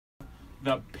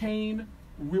the Payne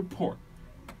Report.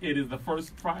 It is the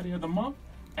first Friday of the month,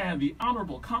 and the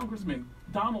Honorable Congressman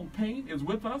Donald Payne is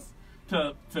with us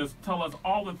to tell us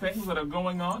all the things that are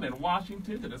going on in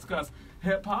Washington, to discuss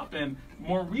hip-hop, and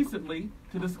more recently,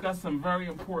 to discuss some very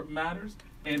important matters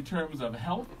in terms of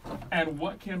health and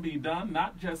what can be done,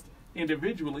 not just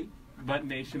individually, but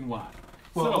nationwide.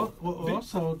 Well,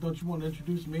 also, don't you want to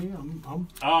introduce me?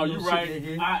 Oh, you're right.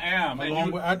 Here. I am,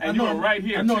 and you are right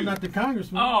here. I know too. I'm not the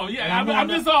congressman. Oh yeah, I'm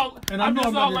just all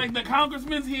like the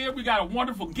congressman's here. We got a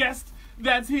wonderful guest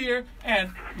that's here,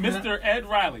 and Mr. Ed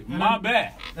Riley. My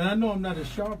bad. And I know I'm not as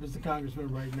sharp as the congressman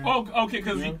right now. Oh, okay,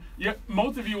 because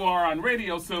most of you are on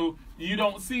radio, so you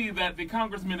don't see that the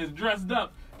congressman is dressed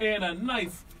up in a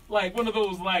nice, like one of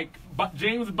those like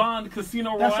James Bond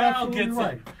Casino Royale gets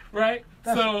right?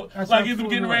 That's like he's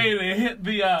getting ready to hit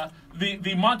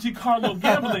the Monte Carlo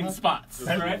gambling spots, just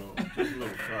right? Just a little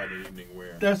Friday evening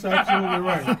wear. That's absolutely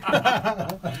right.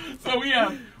 So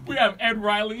we have Ed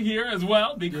Riley here as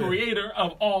well, the creator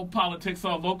of All Politics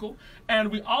All Local,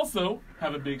 and we also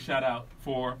have a big shout out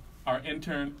for our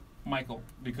intern Michael,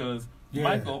 because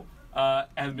Michael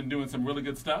has been doing some really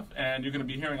good stuff, and you're going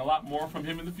to be hearing a lot more from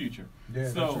him in the future. Yeah,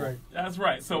 so, that's right. That's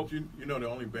right. So you know, the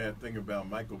only bad thing about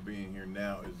Michael being here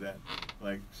now is that,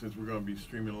 like, since we're going to be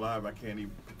streaming live, I can't eat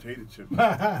potato chips.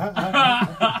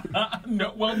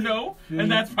 No,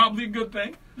 and that's probably a good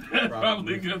thing. That's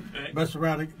probably a good thing. Best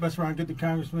around get the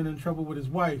congressman in trouble with his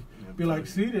wife. Be like,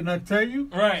 see, didn't I tell you?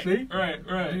 Right, see? Right.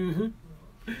 Mm-hmm.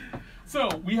 So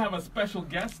we have a special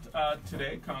guest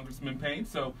today, Congressman Payne.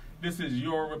 So this is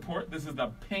your report. This is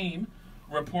the Payne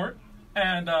Report,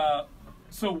 and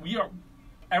so we are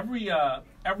every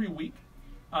week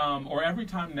or every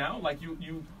time now. Like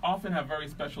you often have very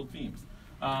special themes.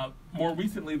 More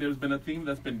recently, there's been a theme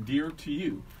that's been dear to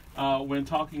you when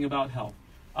talking about health.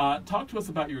 Talk to us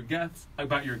about your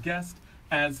guest,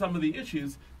 and some of the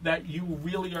issues that you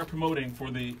really are promoting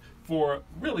for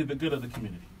really the good of the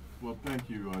community. Well, thank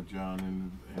you, John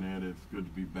and Ed. It's good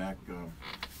to be back.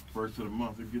 First of the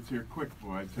month, it gets here quick,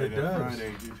 boy. I tell you, that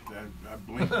Friday, I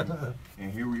blinked,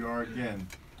 and here we are again.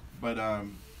 But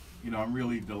you know, I'm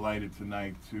really delighted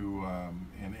tonight to,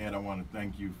 and Ed, I want to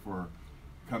thank you for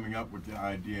coming up with the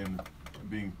idea and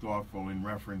being thoughtful in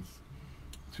reference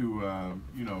to,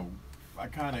 you know, I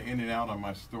kind of in and out on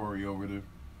my story over the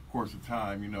course of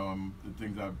time. You know,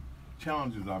 the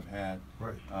challenges I've had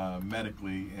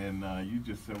medically, and you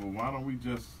just said, well, why don't we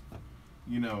just,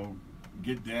 you know,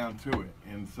 get down to it?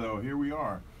 And so here we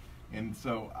are. And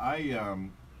so I,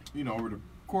 you know, over the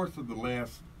course of the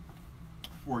last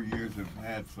 4 years, have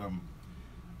had some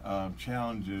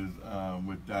challenges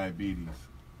with diabetes.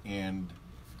 And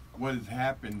what has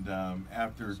happened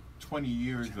after 20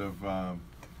 years of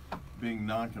being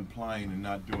non-compliant and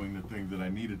not doing the things that I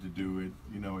needed to do, it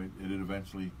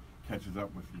eventually catches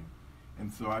up with you.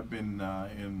 And so I've been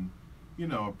in, you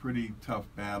know, a pretty tough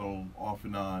battle off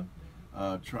and on,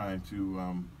 trying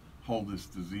to hold this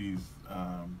disease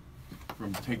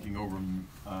from taking over,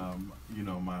 you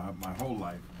know, my whole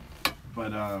life.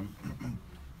 But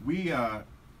we,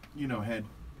 you know, had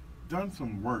done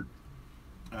some work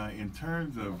in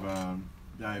terms of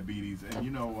diabetes, and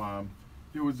you know,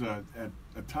 there was a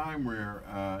time where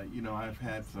you know, I've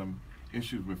had some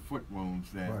issues with foot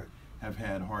wounds that have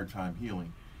had a hard time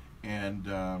healing.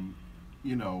 And,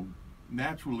 you know,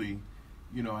 naturally,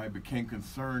 you know, I became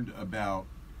concerned about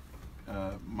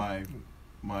my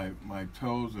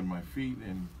toes and my feet,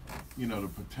 and, you know, the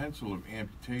potential of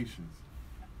amputations.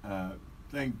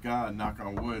 Thank God, knock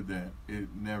on wood, that it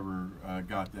never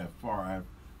got that far.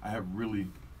 I have really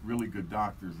good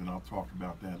doctors, and I'll talk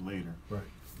about that later. Right.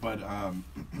 But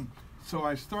so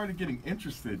I started getting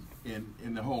interested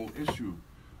in the whole issue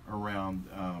around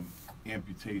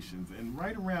amputations, and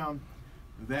right around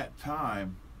that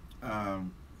time,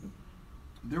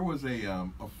 there was a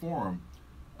forum,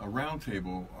 a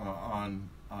roundtable on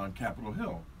Capitol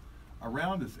Hill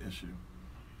around this issue.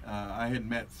 I had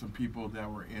met some people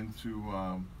that were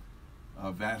into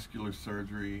vascular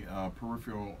surgery,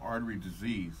 peripheral artery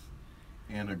disease,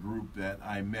 and a group that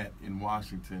I met in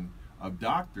Washington of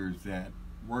doctors that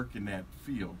work in that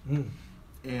field.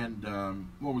 And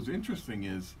what was interesting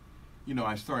is, you know,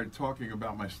 I started talking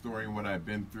about my story and what I've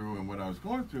been through and what I was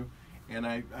going through, and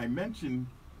I mentioned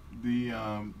the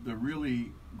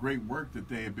really great work that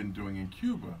they had been doing in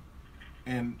Cuba,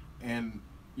 and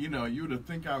you know, you would have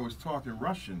think I was talking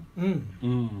Russian,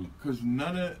 because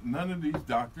none of these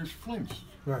doctors flinched.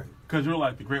 Right. Because you're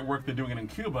like, the great work they're doing in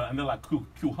Cuba, and they're like,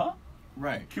 Cuba?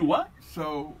 Right. Cuba?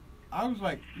 So I was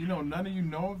like, you know, none of you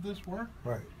know of this work?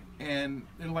 Right. And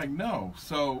they're like, no.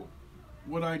 So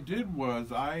what I did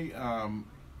was I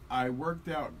I worked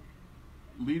out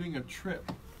leading a trip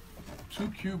to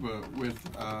Cuba with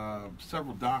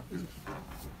several doctors.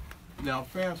 Now,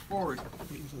 fast forward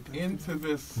into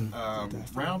this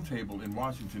roundtable in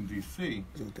Washington, D.C.,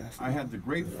 I had the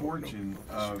great fortune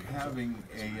of having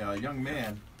a young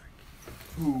man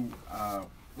who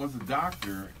was a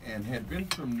doctor and had been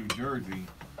from New Jersey,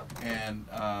 and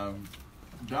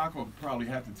Doc will probably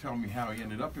have to tell me how he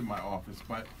ended up in my office,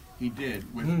 but he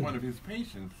did with one of his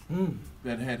patients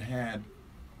that had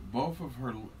both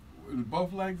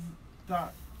legs,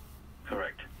 Doc?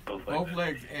 Correct. Both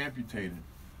legs amputated.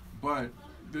 But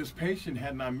this patient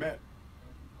had not met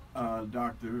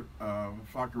Dr.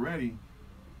 Fakorede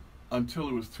until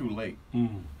it was too late.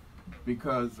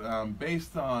 Because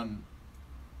based on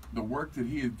the work that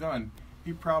he had done,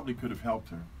 he probably could have helped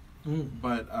her.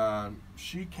 But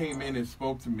she came in and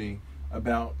spoke to me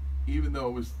about, even though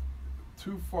it was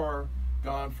too far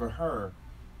gone for her,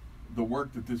 the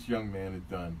work that this young man had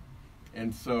done.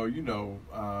 And so,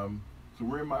 so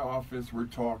we're in my office, we're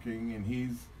talking, and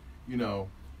he's,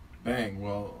 bang,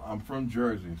 well, I'm from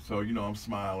Jersey, so, I'm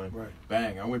smiling. Right.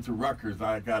 Bang, I went to Rutgers,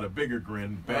 I got a bigger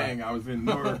grin. Bang, right. I was in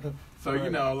Newark. So,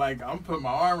 I'm putting my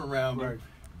arm around him. Right.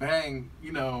 Bang,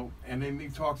 and then he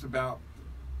talks about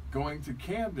going to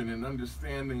Camden and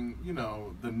understanding,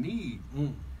 the need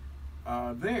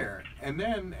there. And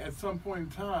then at some point in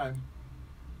time,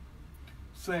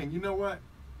 saying, you know what?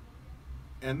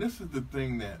 And this is the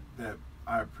thing that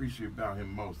I appreciate about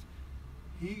him most.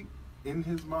 He, in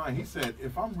his mind, he said,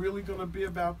 if I'm really going to be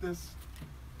about this,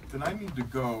 then I need to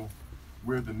go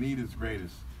where the need is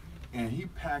greatest. And he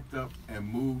packed up and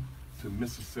moved to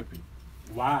Mississippi.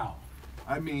 Wow.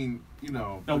 I mean,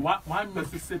 Now, why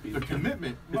Mississippi? The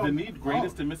commitment. Is the need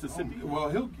greatest in Mississippi? Well,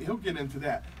 he'll get into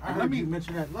that. I heard you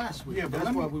mention that last week. Yeah, but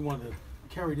that's why we want to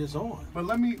carry this on. But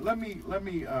let me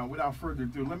without further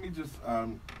ado, let me just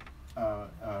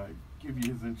give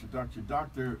you his introduction.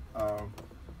 Dr.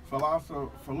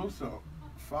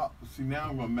 See, now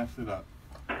I'm going to mess it up.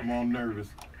 I'm all nervous.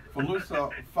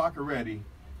 Fakorede,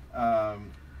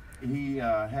 he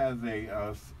has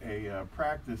a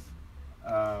practice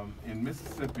in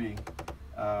Mississippi,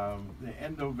 the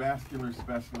endovascular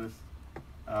specialist,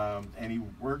 and he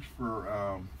works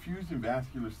for Fusion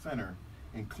Vascular Center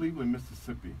in Cleveland,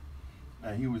 Mississippi.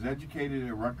 He was educated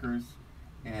at Rutgers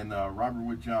and Robert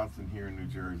Wood Johnson here in New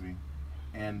Jersey,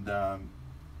 and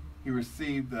he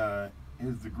received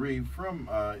his degree from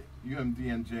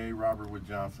UMDNJ Robert Wood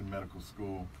Johnson Medical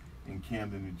School in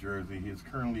Camden, New Jersey. He is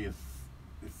currently a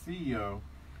CEO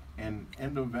and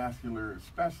endovascular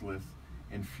specialist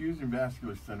in Fusion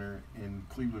Vascular Center in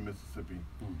Cleveland, Mississippi.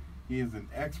 He is an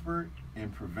expert in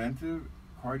preventive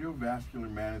cardiovascular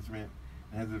management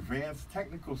and has advanced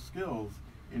technical skills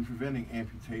in preventing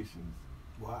amputations.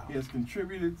 Wow. He has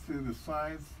contributed to the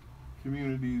science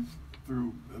communities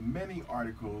through many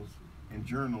articles and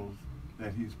journals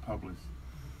that he's published.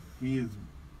 He is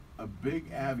a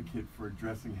big advocate for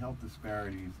addressing health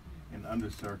disparities in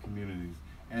underserved communities.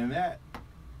 And that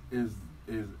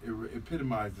it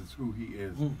epitomizes who he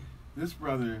is. This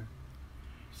brother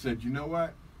said, you know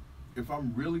what? If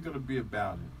I'm really going to be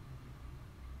about it,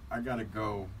 I got to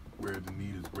go where the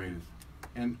need is greatest.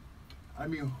 And I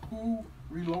mean, who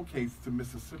relocates to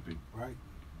Mississippi? Right.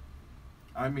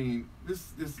 I mean,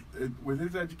 this with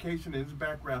his education and his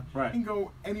background, right, he can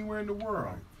go anywhere in the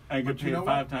world. And get paid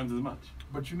 5 times as much.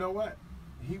 But you know what?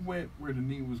 He went where the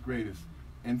need was greatest.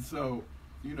 And so,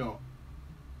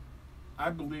 I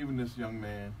believe in this young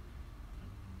man.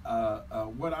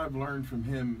 What I've learned from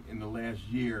him in the last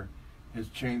year has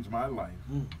changed my life.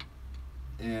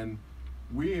 And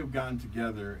we have gotten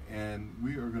together and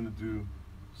we are going to do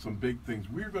some big things.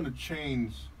 We're going to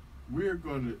change. We're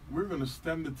going to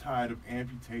stem the tide of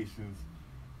amputations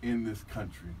in this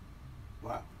country.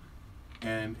 Wow.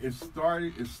 And it's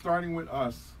starting with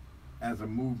us as a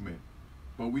movement.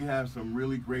 But we have some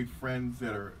really great friends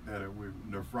that are with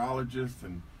nephrologists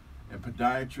and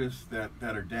podiatrists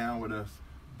that are down with us.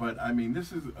 But I mean,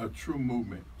 this is a true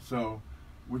movement. So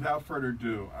without further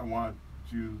ado, I want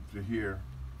you to hear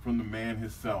from the man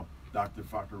himself, Dr.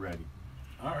 Fakorede.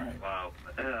 All right. Wow.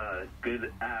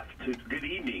 Good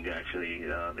evening, actually.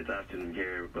 It's afternoon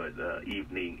here, but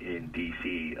evening in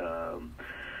D.C.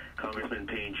 Congressman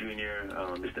Payne Jr.,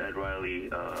 Mr. Ed Riley,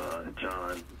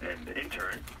 John, and the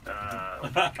intern.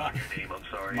 On your name, I'm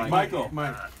sorry. Michael.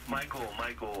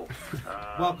 Michael.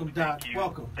 Welcome, Doc.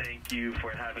 Welcome. Thank you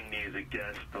for having me as a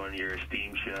guest on your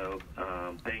esteemed show.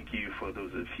 Thank you for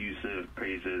those effusive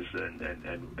praises and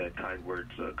kind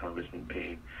words, Congressman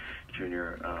Payne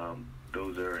Jr.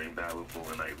 Those are invaluable,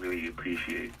 and I really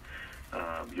appreciate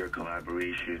your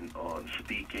collaboration on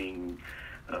speaking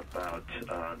about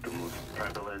the most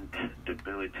prevalent,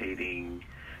 debilitating,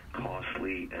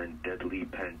 costly, and deadly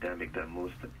pandemic that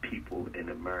most people in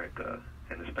America,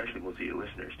 and especially most of your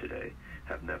listeners today,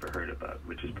 have never heard about,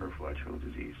 which is peripheral arterial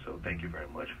disease. So thank you very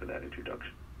much for that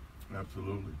introduction.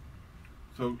 Absolutely.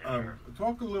 So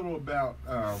talk a little about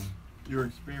your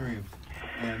experience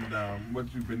and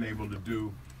what you've been able to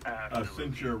do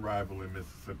since your arrival in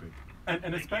Mississippi.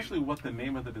 And especially what the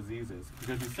name of the disease is,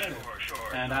 because you said it.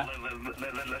 Sure. And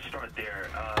let's start there.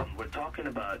 We're talking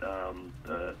about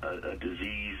a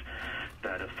disease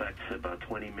that affects about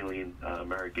 20 million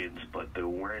Americans, but the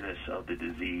awareness of the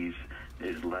disease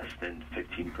is less than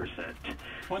 15%.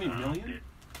 20 million?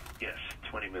 Yes,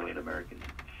 20 million Americans.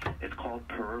 It's called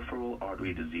peripheral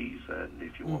artery disease, and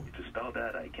if you want me to spell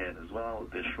that, I can as well.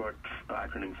 The short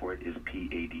acronym for it is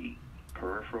PAD,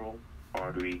 peripheral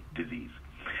artery disease.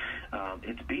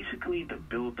 It's basically the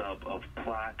buildup of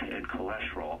plaque and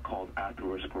cholesterol called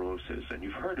atherosclerosis, and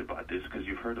you've heard about this because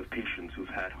you've heard of patients who've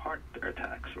had heart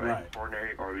attacks, right?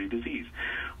 Coronary artery disease.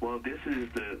 Well, this is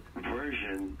the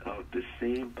version of the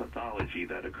same pathology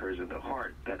that occurs in the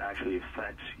heart that actually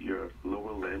affects your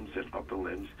lower limbs and upper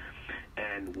limbs,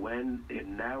 and when it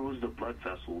narrows the blood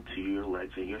vessel to your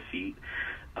legs and your feet,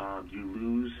 you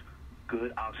lose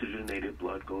good oxygenated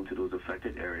blood going to those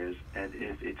affected areas, and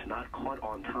if it's not caught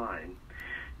on time,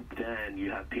 then you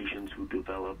have patients who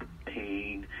develop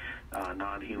pain,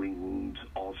 non-healing wounds,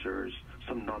 ulcers,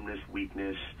 some numbness,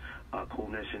 weakness,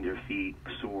 coldness in their feet,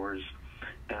 sores,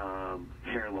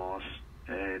 hair loss,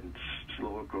 and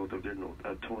slower growth of their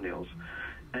toenails.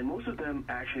 And most of them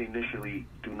actually initially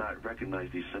do not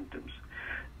recognize these symptoms.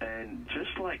 And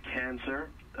just like cancer,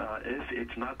 if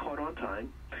it's not caught on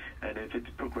time, and if it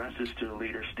progresses to a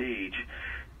later stage,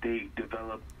 they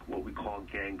develop what we call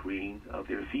gangrene of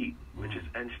their feet, which is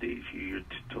end stage. Your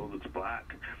toe looks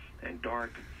black and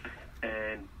dark,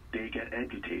 and they get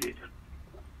amputated.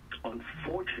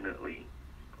 Unfortunately,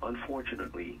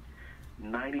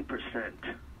 90%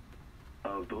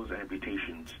 of those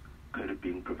amputations could have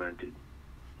been prevented.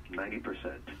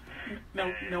 90%.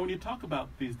 Now, when you talk about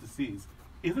these diseases,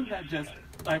 isn't that just?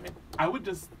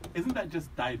 Isn't that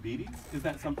just diabetes? Is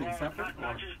that something separate?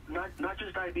 Not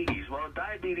just diabetes. Well,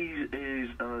 diabetes is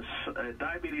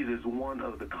one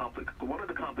of the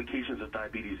complications of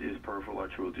diabetes is peripheral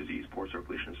arterial disease, poor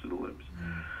circulation to the limbs.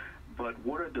 But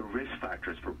what are the risk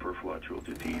factors for peripheral arterial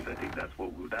disease? I think that's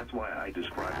why I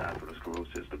describe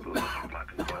atherosclerosis, the buildup of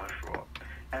plaque and cholesterol.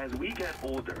 As we get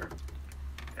older,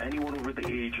 anyone over the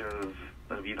age of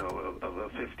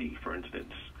 50, for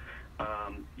instance,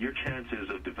 your chances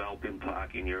of developing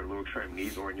plaque in your lower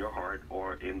extremities or in your heart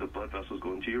or in the blood vessels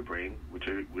going to your brain,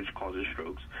 which causes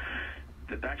strokes,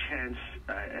 that chance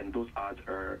and those odds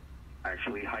are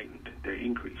actually heightened. They're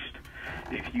increased.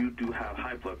 If you do have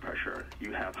high blood pressure,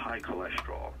 you have high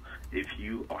cholesterol, if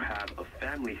you have a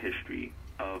family history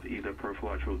of either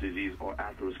peripheral arterial disease or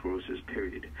atherosclerosis,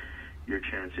 period, your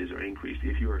chances are increased.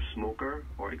 If you're a smoker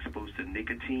or exposed to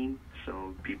nicotine,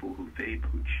 so people who vape,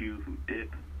 who chew, who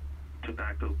dip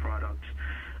tobacco products,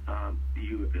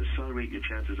 you accelerate your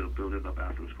chances of building up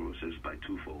atherosclerosis by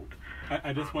twofold.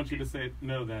 I just want you to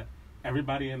know that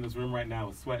everybody in this room right now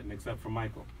is sweating except for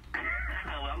Michael.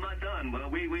 Well, I'm not done. Well,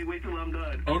 wait till I'm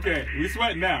done. Okay, we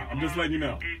sweating now. I'm just letting you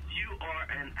know. If you are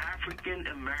an African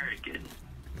American,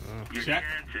 your Check.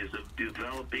 chances of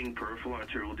developing peripheral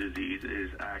arterial disease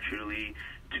is actually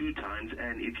 2 times,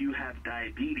 and if you have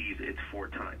diabetes, it's 4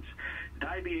 times.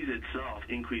 Diabetes itself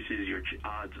increases your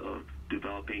odds of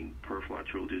developing peripheral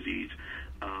arterial disease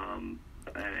and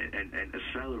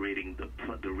accelerating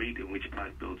the rate in which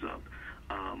plaque builds up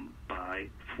by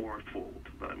 4-fold,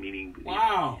 meaning...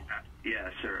 Wow.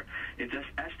 Yeah, sir. It's just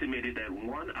estimated that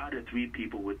 1 out of 3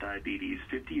 people with diabetes,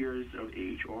 50 years of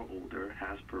age or older,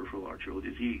 has peripheral arterial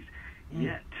disease.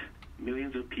 Yet,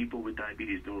 millions of people with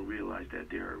diabetes don't realize that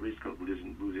they're at risk of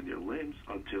losing their limbs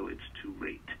until it's too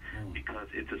late. Because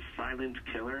it's a silent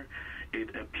killer.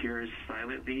 It appears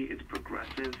silently. It's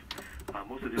progressive.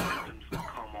 Most of the symptoms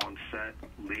come on set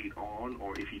late on,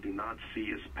 or if you do not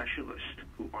see a specialist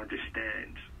who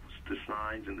understands the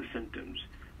signs and the symptoms,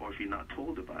 or if you're not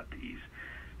told about these,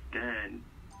 then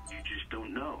you just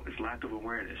don't know. It's lack of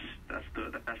awareness. That's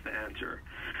the answer.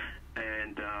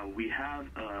 And we have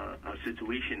a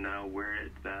situation now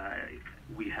where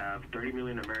we have 30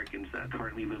 million Americans that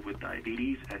currently live with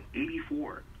diabetes and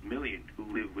 84 million who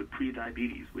live with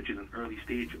pre-diabetes, which is an early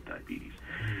stage of diabetes.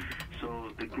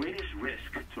 So the greatest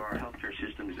risk to our healthcare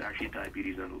system is actually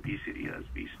diabetes and obesity as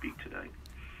we speak today.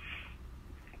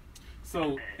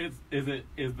 So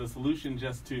is the solution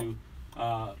just to,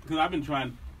 because I've been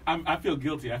trying, I feel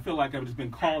guilty. I feel like I've just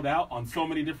been called out on so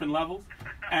many different levels.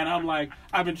 And I'm like,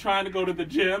 I've been trying to go to the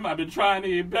gym. I've been trying to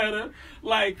eat better.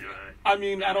 Like, I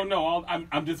mean, I don't know.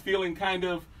 I'm just feeling kind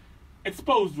of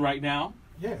exposed right now.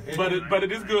 Yeah. But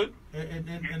it is good. You get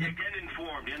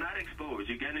informed. You're not exposed.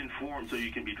 You get informed so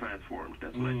you can be transformed.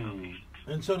 That's what I tell patients.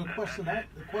 And so the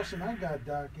question I got,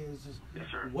 Doc, is yes,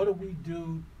 sir. What do we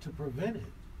do to prevent it,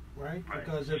 right?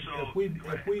 Because if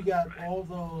we got all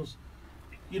those,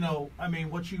 I mean,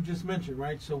 what you just mentioned,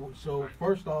 right? So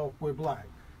first off, we're black.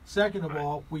 Second of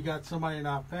all, we got somebody in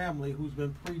our family who's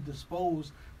been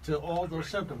predisposed to all those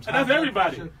symptoms. And that's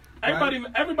everybody. Pressure,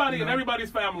 Everybody in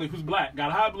everybody's family who's black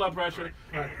got high blood pressure,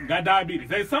 got diabetes.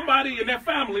 There's somebody in their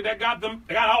family that got them.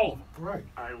 They got all of them. Right.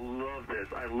 I love this.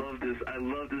 I love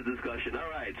this discussion. All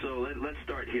right, so let's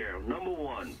start here. Number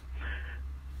one,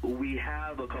 we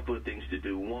have a couple of things to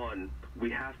do. One, we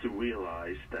have to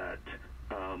realize that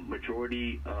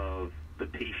majority of the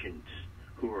patients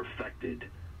who are affected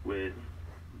with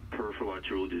peripheral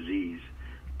arterial disease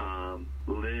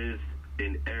live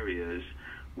in areas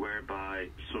whereby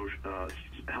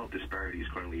health disparities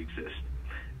currently exist.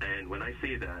 And when I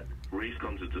say that, race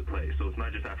comes into play. So it's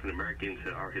not just African Americans,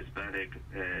 our Hispanic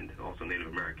and also Native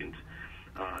Americans.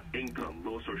 Income,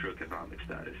 low socioeconomic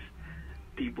status.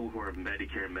 People who are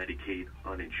Medicare and Medicaid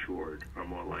uninsured are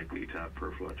more likely to have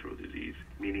peripheral arterial disease,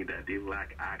 meaning that they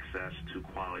lack access to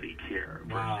quality care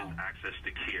versus access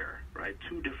to care, right?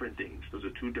 Two different things. Those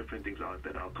are two different things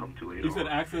that I'll come to later. You said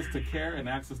access to care and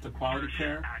access to quality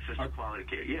care? Access to quality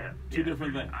care, yeah. Two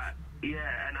different things.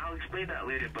 Yeah, and I'll explain that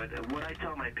later, but what I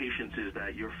tell my patients is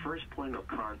that your first point of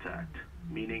contact,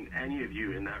 meaning any of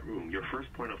you in that room, your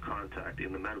first point of contact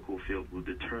in the medical field will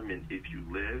determine if you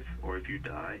live or if you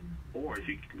die or if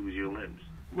you lose your limbs.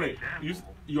 Wait,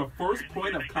 your first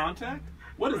point of contact?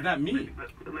 What does that mean?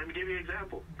 Let me give you an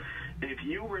example. If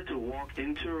you were to walk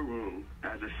into a room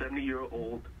as a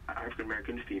 70-year-old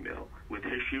African-American female with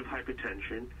history of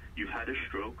hypertension, you've had a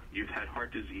stroke, you've had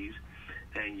heart disease,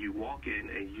 and you walk in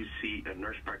and you see a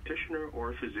nurse practitioner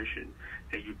or a physician,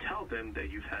 and you tell them that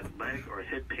you've had leg or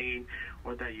hip pain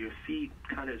or that your feet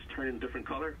kind of is turning a different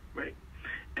color, right?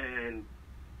 And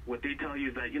what they tell you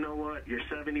is that, you know what, you're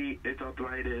 70, it's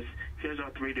arthritis, here's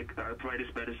arthritis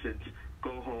medicines,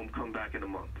 go home, come back in a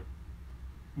month.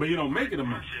 But you don't make it a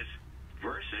month.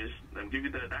 Versus, I'm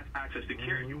giving you that's access to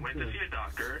care. You went to see a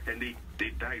doctor, and they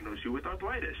diagnosed you with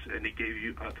arthritis, and they gave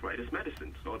you arthritis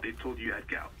medicines, or they told you had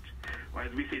gout. Or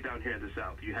as we say down here in the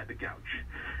South, you had the gouch.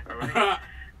 All right?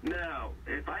 Now,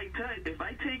 if I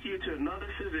take you to another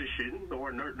physician or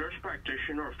a nurse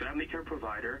practitioner or family care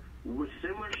provider with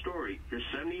similar story, you're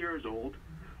 70 years old.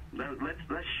 Now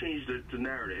let's change the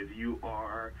narrative.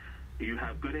 You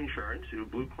have good insurance, you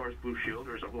have Blue Cross Blue Shield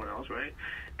or someone else, right?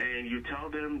 And you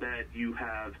tell them that you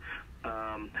have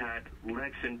had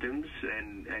leg symptoms,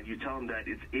 and you tell them that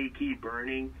it's achy,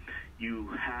 burning. You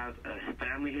have a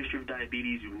family history of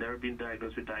diabetes. You've never been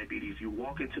diagnosed with diabetes. You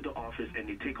walk into the office, and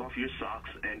they take off your socks,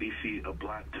 and they see a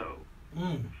black toe.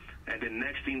 And the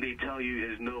next thing they tell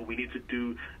you is, no, we need to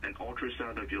do an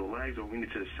ultrasound of your legs, or we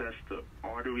need to assess the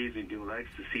arteries in your legs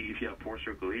to see if you have poor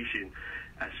circulation.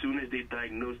 As soon as they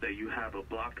diagnose that you have a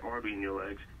blocked artery in your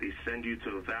legs, they send you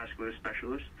to a vascular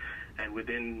specialist, and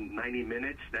within 90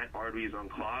 minutes, that artery is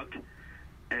unclogged,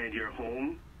 and you're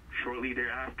home shortly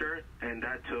thereafter, and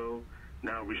that toe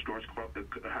now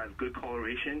has good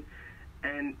coloration.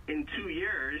 And in 2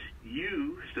 years,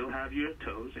 you still have your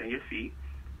toes and your feet,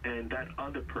 and that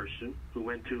other person who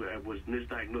went to was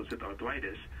misdiagnosed with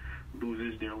arthritis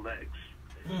loses their legs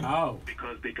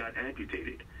because they got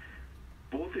amputated.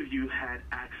 Both of you had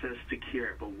access to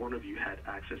care, but one of you had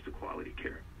access to quality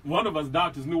care. One of us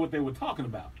doctors knew what they were talking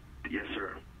about. Yes,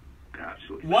 sir.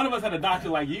 Absolutely. One of us had a doctor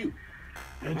like you.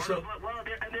 And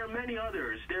there are many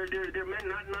others. There are many,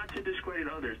 not to discredit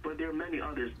others, but there are many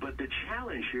others. But the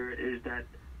challenge here is that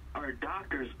are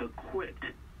doctors equipped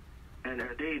and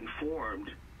are they informed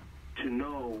to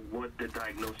know what the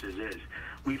diagnosis is?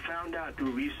 We found out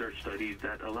through research studies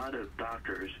that a lot of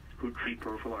doctors who treat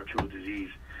peripheral arterial disease,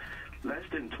 less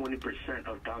than 20%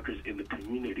 of doctors in the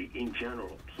community in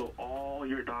general, so all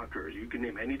your doctors, you can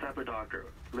name any type of doctor,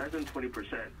 less than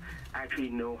 20% actually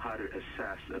know how to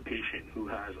assess a patient who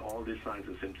has all the signs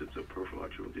and symptoms of peripheral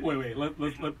arterial disease. Wait, let me.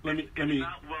 It's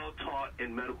not well taught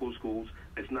in medical schools.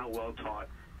 It's not well taught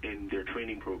in their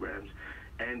training programs.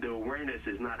 And the awareness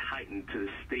is not heightened to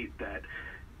the state that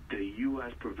the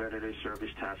U.S. Preventative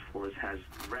Service Task Force has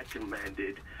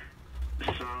recommended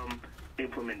some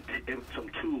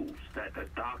tools that a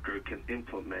doctor can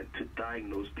implement to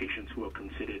diagnose patients who are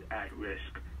considered at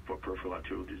risk for peripheral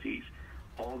arterial disease.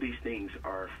 All these things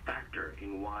are a factor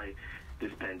in why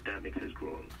this pandemic has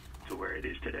grown to where it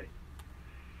is today.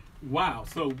 Wow.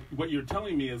 So what you're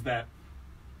telling me is that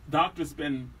doctors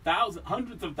spend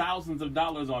hundreds of thousands of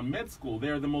dollars on med school.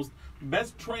 They're the most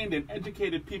best trained and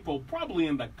educated people probably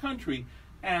in the country,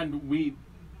 and we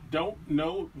don't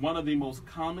know one of the most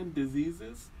common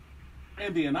diseases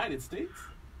in the United States?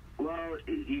 Well,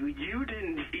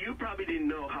 you probably didn't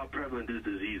know how prevalent this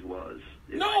disease was.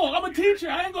 No, I'm a teacher.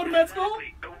 I ain't go to med school.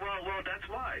 Well, that's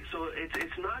why. So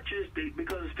it's not just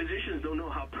because physicians don't know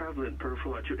how prevalent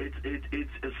peripheral artery. It's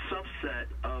a subset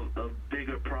of a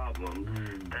bigger problem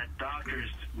that doctors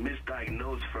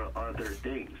misdiagnose for other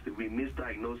things. We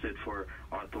misdiagnose it for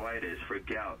arthritis, for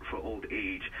gout, for old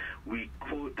age. We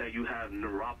quote that you have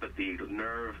neuropathy,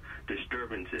 nerve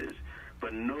disturbances.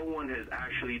 But no one has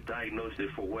actually diagnosed it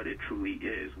for what it truly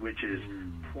is, which is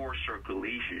poor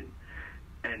circulation.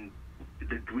 And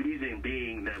the reason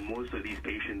being that most of these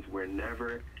patients were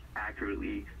never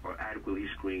accurately or adequately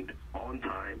screened on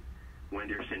time when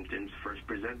their symptoms first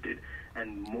presented.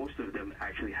 And most of them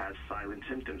actually have silent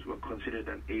symptoms. We'll consider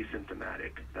them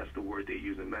asymptomatic. That's the word they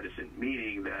use in medicine,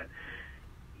 meaning that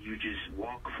you just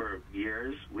walk for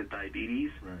years with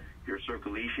diabetes. Right. Your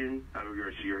circulation,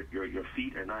 your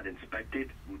feet are not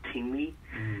inspected routinely.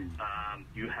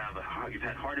 You've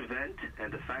had heart event,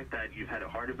 and the fact that you've had a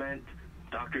heart event,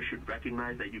 doctors should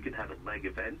recognize that you can have a leg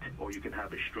event or you can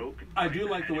have a stroke. I do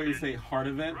like the way you say heart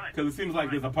event, because it seems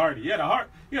like there's a party. You had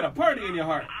a party in your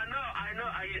heart. I know.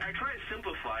 I try to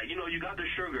simplify. You got the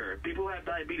sugar. People have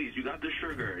diabetes. You got the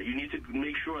sugar. You need to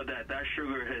make sure that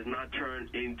sugar has not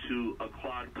turned into a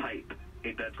clogged pipe.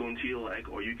 If that's going to your leg,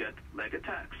 or you get leg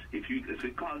attacks. If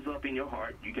it clogs up in your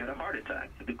heart, you get a heart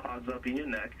attack. If it clogs up in your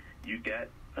neck, you get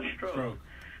a stroke.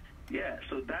 Yeah,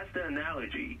 so that's the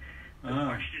analogy. The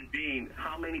question being,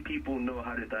 how many people know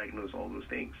how to diagnose all those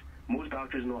things? Most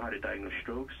doctors know how to diagnose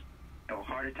strokes, or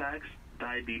heart attacks,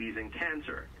 diabetes, and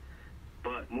cancer.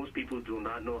 But most people do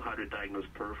not know how to diagnose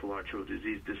peripheral arterial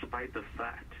disease, despite the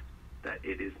fact that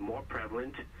it is more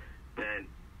prevalent than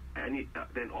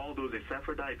all those except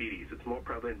for diabetes. It's more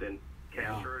prevalent than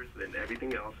cancers, than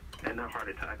everything else, and then heart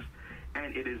attacks.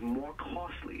 And it is more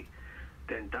costly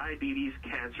than diabetes,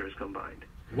 cancers combined.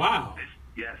 Wow.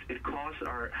 Yes, it costs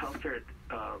our healthcare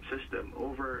system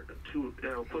over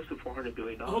close to $400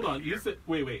 billion. Hold on, you said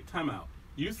wait, time out.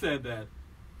 You said that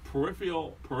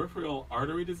peripheral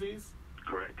artery disease?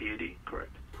 Correct, PAD,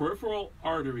 correct. Peripheral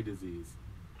artery disease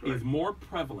is more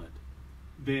prevalent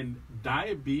than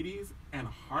diabetes and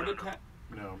heart attack?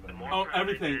 No. Oh,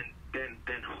 everything. Than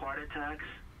heart attacks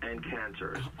and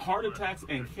cancers. Heart attacks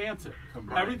and cancer.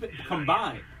 Combined. Everything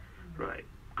combined. Right.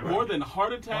 More than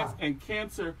heart attacks and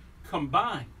cancer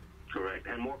combined. Correct,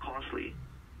 and more costly.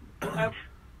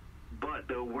 But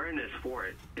the awareness for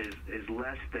it is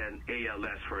less than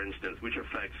ALS, for instance, which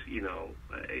affects, you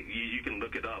can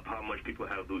look it up, how much people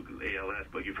have ALS,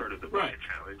 but you've heard of the Bucket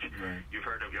Challenge. Right. You've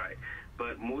heard of,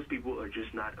 But most people are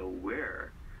just not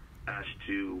aware as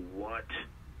to what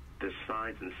the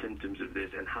signs and symptoms of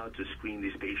this and how to screen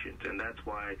these patients. And that's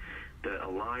why the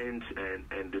alliance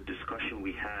and the discussion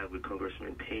we had with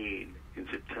Congressman Payne in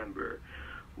September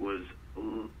was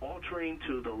altering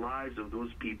to the lives of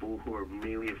those people who are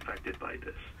mainly affected by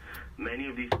this. Many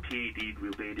of these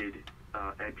PAD-related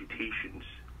amputations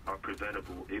are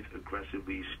preventable if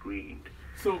aggressively screened.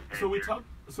 So we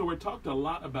talked a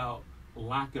lot about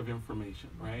lack of information,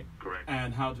 right? Correct.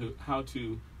 And how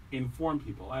to inform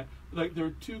people. There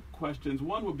are two questions.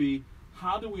 One would be,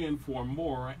 how do we inform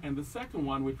more? And the second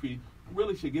one, which we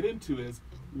really should get into, is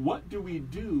what do we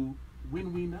do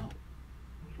when we know?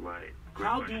 Right.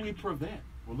 How do we prevent?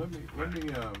 Well, let me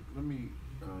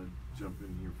jump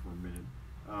in here for a minute.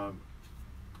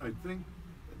 I think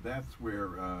that's where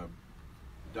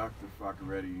Dr.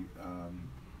 Fakorede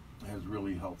has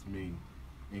really helped me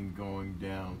in going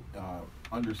down,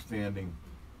 understanding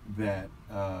that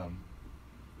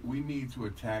we need to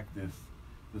attack this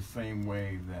the same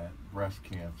way that breast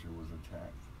cancer was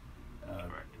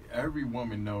attacked. Every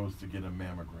woman knows to get a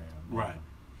mammogram. Right.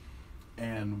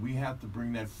 And we have to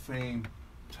bring that same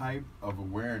type of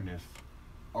awareness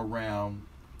around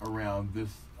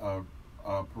this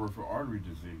peripheral artery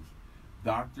disease.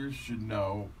 Doctors should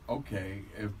know, okay,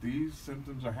 if these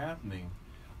symptoms are happening,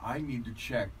 I need to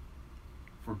check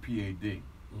for PAD.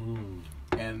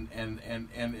 And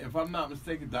if I'm not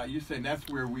mistaken, Doc, you're saying that's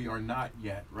where we are not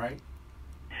yet, right?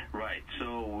 Right.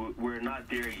 So we're not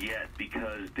there yet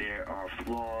because there are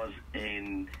flaws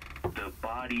in the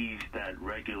bodies that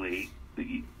regulate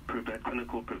the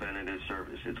clinical preventative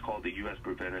service. It's called the U.S.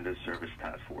 Preventative Service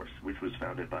Task Force, which was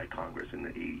founded by Congress in the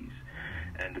 80s.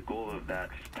 And the goal of that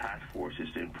task force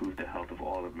is to improve the health of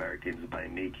all Americans by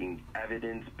making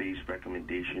evidence-based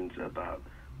recommendations about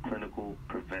clinical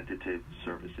preventative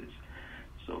services.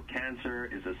 So cancer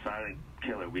is a silent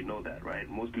killer. We know that, right?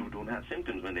 Most people don't have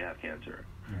symptoms when they have cancer.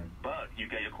 But you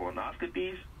get your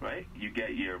colonoscopies, right? You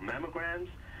get your mammograms.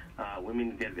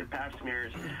 Women get their pap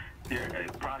smears, their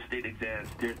prostate exams.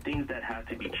 There are things that have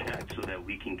to be checked so that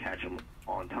we can catch them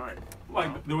on time.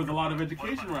 Like, there was a lot of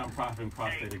education around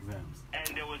prostate exams.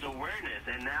 And there was awareness,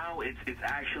 and now it's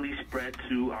actually spread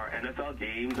to our NFL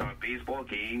games, our baseball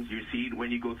games. You see it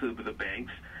when you go to the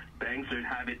banks. Banks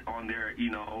have it on their,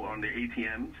 on their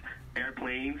ATMs,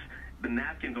 airplanes. The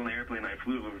napkins on the airplane I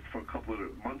flew for a couple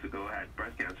of months ago had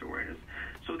breast cancer awareness.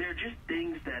 So there are just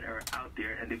things that are out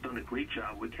there, and they've done a great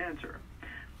job with cancer.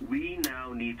 We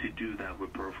now need to do that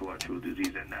with peripheral arterial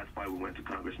disease, and that's why we went to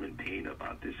Congressman Payne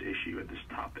about this issue and this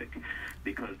topic.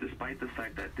 Because despite the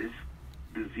fact that this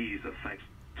disease affects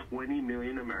 20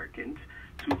 million Americans,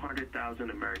 200,000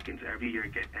 Americans every year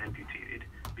get amputated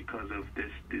because of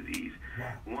this disease.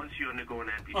 Wow. Once you undergo an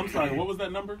amputation... I'm sorry, what was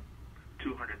that number?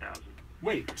 200,000.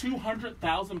 Wait,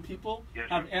 200,000 people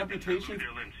have amputations?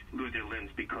 Lose their limbs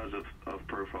because of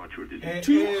peripheral arterial disease.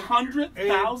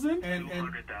 200,000?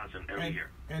 200,000 every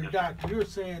year. And Doc, you're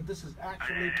saying this is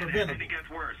actually preventable. And it gets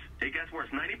worse. It gets worse.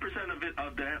 90%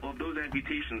 of those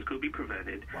amputations could be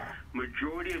prevented. Wow.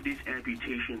 Majority of these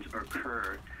amputations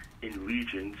occur in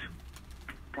regions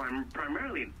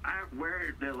primarily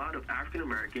where there are a lot of African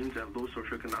Americans of low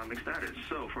socioeconomic status.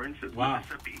 So, for instance,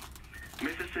 Mississippi.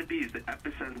 Mississippi is the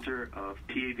epicenter of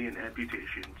TAV and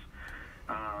amputations.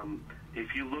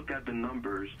 If you look at the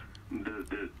numbers,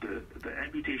 the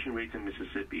amputation rates in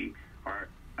Mississippi are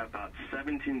about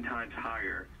 17 times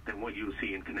higher than what you'll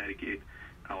see in Connecticut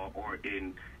or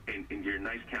in your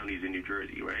nice counties in New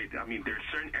Jersey, right? I mean, there's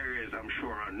certain areas, I'm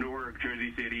sure, on Newark,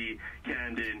 Jersey City,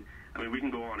 Camden. I mean, we can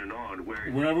go on and on.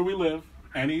 Wherever we live.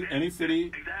 Any city,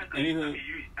 exactly. any I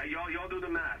mean, y'all do the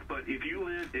math, but if you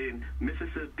live in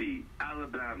Mississippi,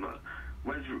 Alabama,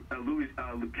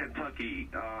 Kentucky,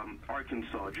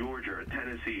 Arkansas, Georgia,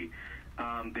 Tennessee,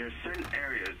 there's certain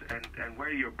areas, and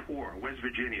where you're poor, West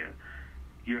Virginia,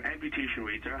 your amputation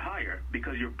rates are higher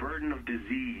because your burden of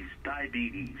disease,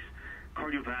 diabetes,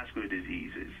 cardiovascular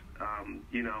diseases,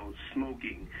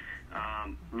 smoking,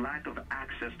 lack of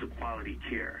access to quality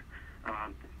care,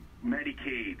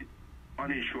 Medicaid,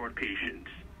 uninsured patients,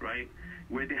 right,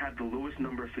 where they have the lowest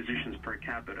number of physicians per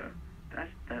capita.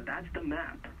 That's the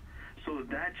map. So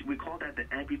we call that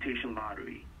the amputation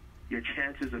lottery. Your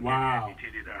chances of getting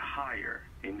amputated are higher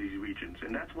in these regions,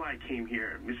 and that's why I came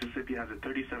here. Mississippi has a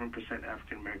 37%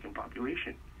 African American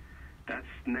population. That's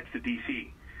next to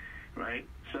D.C., right?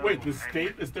 So, wait, the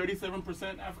state is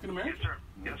 37% African American? Yes, sir.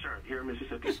 Yes, sir. Here in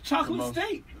Mississippi. It's chocolate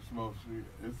state.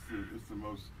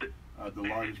 It's the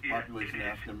largest population of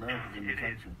African Americans in the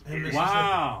country.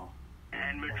 Wow.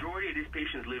 And majority of these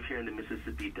patients live here in the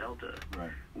Mississippi Delta, right,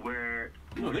 where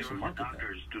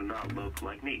doctors do not look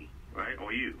like me, right,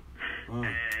 or you.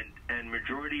 And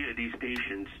majority of these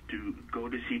patients do go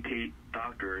to see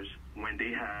doctors when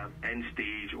they have end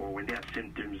stage or when they have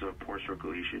symptoms of poor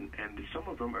circulation. And some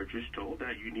of them are just told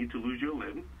that you need to lose your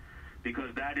limb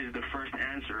because that is the first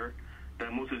answer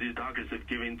that most of these doctors have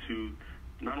given to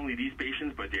not only these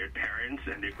patients, but their parents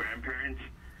and their grandparents.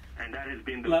 And that has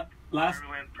been the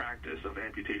prevalent practice of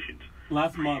amputations.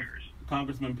 Last month,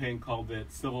 Congressman Payne called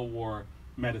it Civil War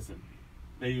medicine.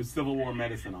 They use Civil War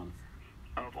medicine on us.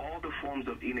 Of all the forms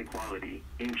of inequality,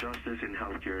 injustice in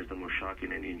healthcare is the most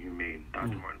shocking and inhumane.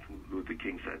 Dr. Martin Luther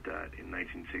King said that in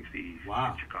 1960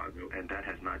 in Chicago, and that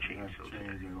has not changed. Not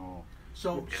changed at all.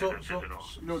 So,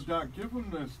 Doc, give them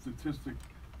the statistic.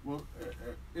 Well,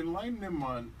 enlighten them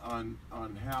on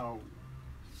how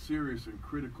serious and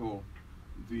critical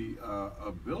the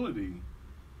ability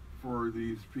for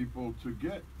these people to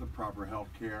get the proper health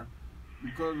care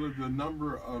because of the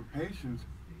number of patients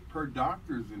per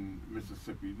doctors in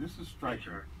Mississippi. This is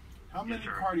striking. Yes, how many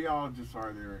cardiologists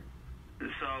are there?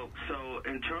 So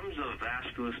in terms of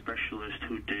vascular specialists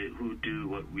who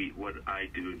do what I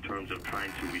do in terms of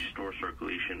trying to restore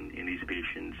circulation in these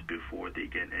patients before they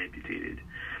get amputated.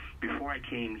 Before I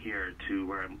came here to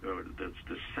where the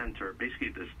center, basically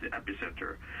the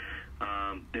epicenter,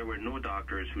 there were no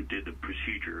doctors who did the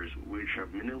procedures which are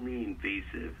minimally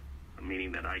invasive,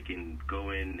 meaning that I can go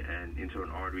in and into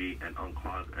an artery and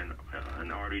unclog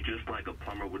an artery just like a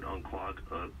plumber would unclog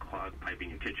a clogged pipe in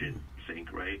your kitchen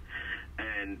sink, right?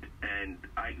 And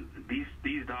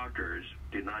these doctors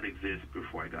did not exist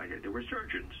before I got here. They were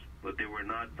surgeons, but they were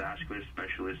not vascular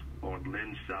specialists or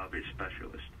limb salvage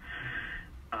specialists.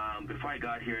 before I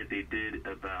got here, they did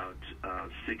about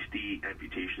 60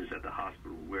 amputations at the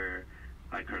hospital where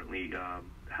I currently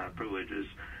have privileges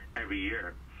every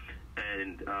year.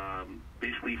 And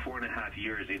basically 4.5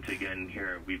 years into getting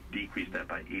here, we've decreased that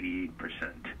by 88%.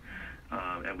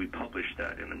 And we published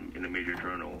that in a major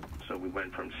journal. So we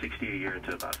went from 60 a year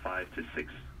to about 5 to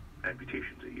 6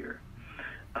 amputations a year.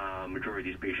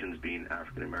 Majority of these patients being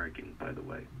African American, by the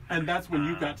way. And that's when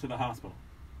you got to the hospital?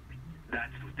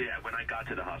 When I got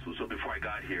to the hospital. So before I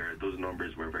got here, those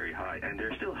numbers were very high. And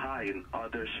they're still high in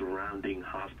other surrounding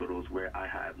hospitals where I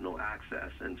have no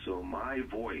access. And so my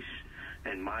voice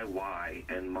and my why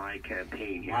and my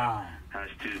campaign here has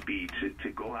to be to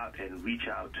go out and reach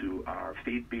out to our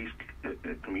faith-based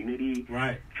community,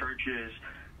 churches,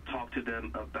 talk to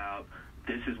them about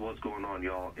this is what's going on,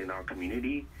 y'all, in our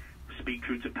community. Speak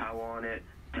truth to power on it.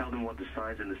 Tell them what the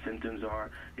signs and the symptoms are.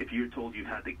 If you're told you've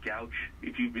had the gouge,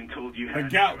 if you've been told you had the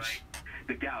gouge,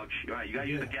 the gouge, right? You got to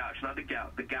use the gouge, not the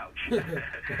gout, the gouge.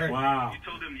 Wow. If you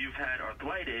told them you've had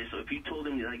arthritis, or if you told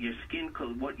them like your skin,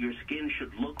 what your skin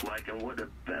should look like and what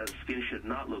skin should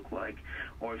not look like,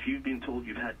 or if you've been told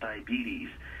you've had diabetes,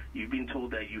 you've been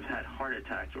told that you've had heart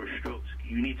attacks or strokes,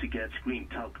 you need to get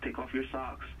screened. Take off your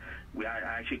socks. I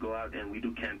actually go out and we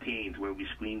do campaigns where we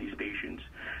screen these patients.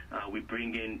 We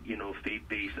bring in,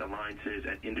 faith-based alliances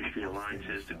and industry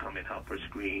alliances to come and help us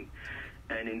screen.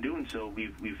 And in doing so,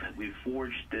 we've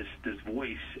forged this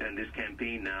voice and this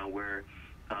campaign now where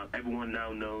everyone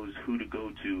now knows who to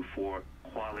go to for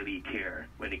quality care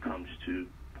when it comes to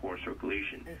poor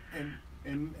circulation.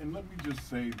 And let me just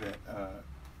say that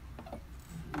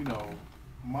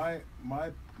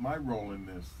my role in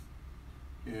this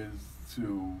is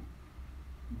to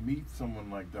meet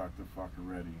someone like Dr.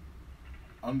 Fakorede,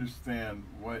 understand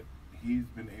what he's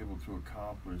been able to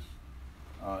accomplish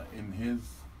in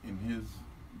his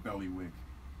bailiwick,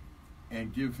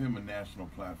 and give him a national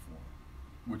platform,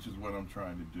 which is what I'm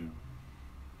trying to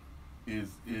do.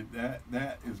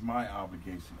 That is my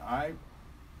obligation. I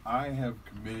have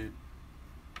committed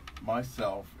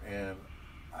myself, and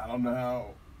I don't know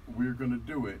how we're going to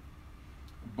do it,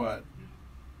 but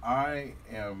I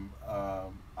am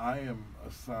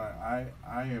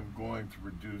going to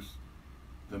reduce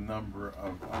the number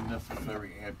of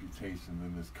unnecessary amputations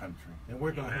in this country. And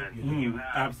we're going to help you. You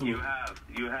have, absolutely.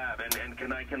 You have. And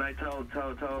can I tell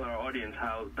our audience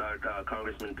how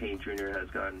Congressman Payne Jr. has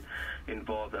gotten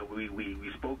involved? That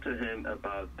we spoke to him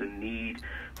about the need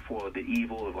for the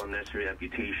evil of unnecessary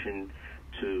amputation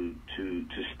to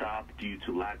stop due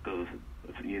to lack of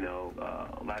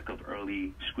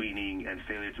early screening and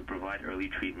failure to provide early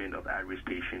treatment of at-risk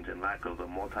patients, and lack of a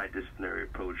multidisciplinary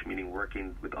approach, meaning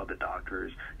working with other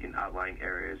doctors in outlying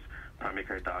areas, primary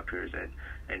care doctors,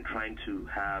 and trying to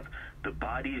have the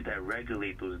bodies that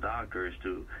regulate those doctors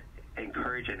to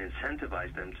encourage and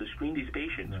incentivize them to screen these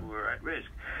patients who are at risk.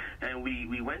 And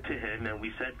we went to him and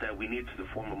we said that we needed to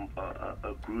form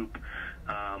a group,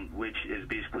 which is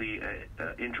basically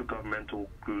an intergovernmental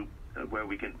group where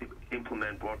we can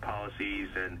implement broad policies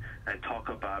and talk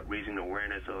about raising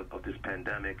awareness of this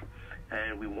pandemic.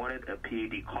 And we wanted a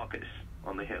PAD caucus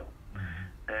on the Hill.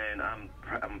 And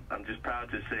I'm just proud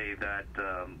to say that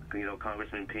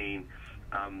Congressman Payne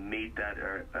made that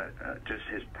just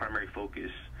his primary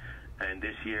focus. And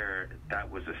this year, that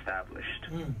was established.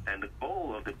 And the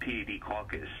goal of the PAD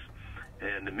caucus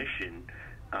and the mission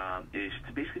is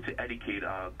to basically to educate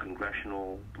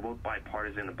congressional, both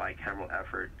bipartisan and bicameral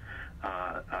effort,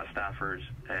 staffers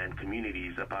and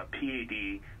communities about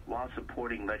PAD while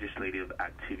supporting legislative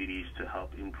activities to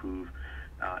help improve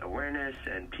awareness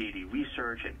and PAD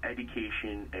research and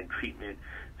education and treatment,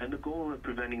 and the goal of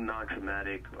preventing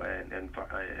non-traumatic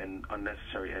and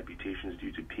unnecessary amputations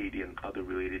due to PAD and other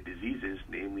related diseases,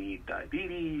 namely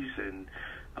diabetes and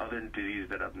other diseases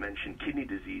that I've mentioned. Kidney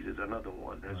disease is another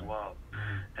one as well.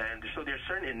 And so there are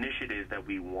certain initiatives that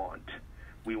we want.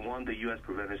 We want the U.S.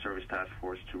 Preventive Service Task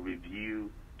Force to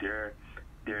review their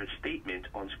statement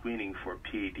on screening for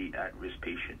PAD at-risk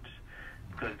patients,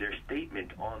 because their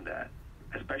statement on that,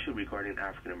 especially regarding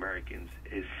African Americans,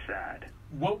 is sad.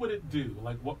 What would it do?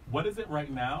 Like, what is it right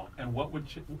now, and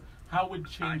how would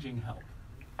changing help?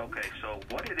 Okay, so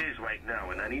what it is right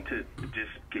now, and I need to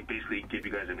just basically give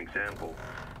you guys an example.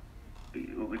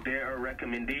 There are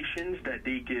recommendations that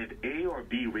they give A or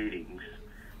B ratings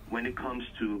when it comes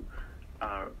to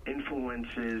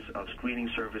influences of screening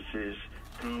services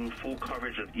through full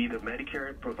coverage of either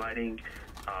Medicare providing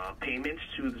payments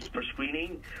for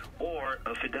screening, or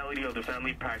a fidelity of the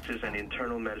family practice and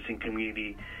internal medicine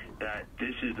community that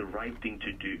this is the right thing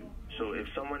to do. So if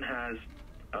someone has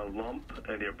a lump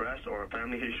in their breast or a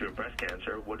family history of breast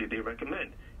cancer, what do they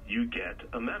recommend? you get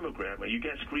a mammogram or you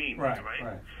get screened, right?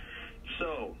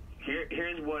 So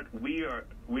here's what we're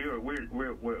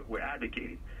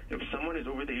advocating. If someone is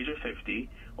over the age of 50,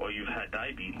 or you've had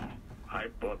diabetes, high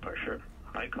blood pressure,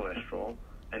 high cholesterol,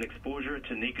 and exposure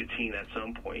to nicotine at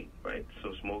some point, right?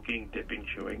 So smoking, dipping,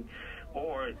 chewing,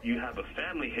 or you have a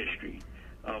family history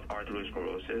of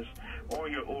arteriosclerosis, or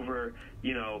you're over,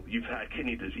 you've had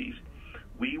kidney disease.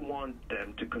 We want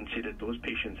them to consider those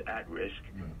patients at risk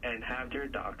and have their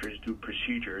doctors do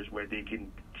procedures where they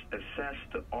can assess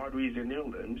the arteries in their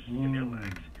limbs, in their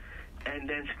legs, and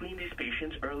then screen these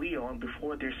patients early on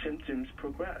before their symptoms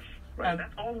progress. Right?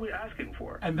 That's all we're asking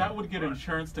for. And that would get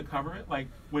insurance to cover it? Like,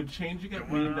 would changing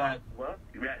it mean that? Well,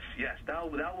 yes.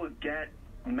 That would get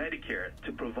Medicare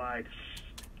to provide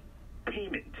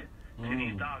payment to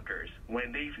these doctors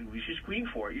when we should screen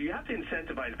for it. You have to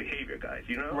incentivize behavior, guys.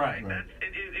 Right.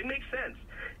 It makes sense.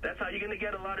 That's how you're going to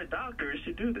get a lot of doctors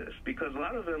to do this, because a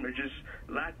lot of them are just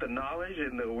lack the knowledge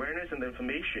and the awareness and the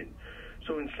information.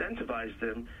 So incentivize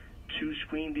them to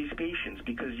screen these patients,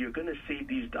 because you're going to save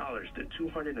these dollars, the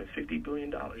 $250 billion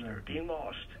that are being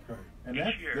lost. Right. And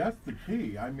that's the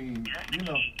key. I mean, we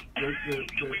all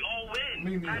win. I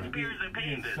mean,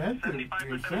 the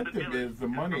incentive is the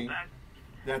money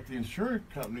that the insurance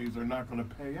companies are not going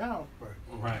to pay out.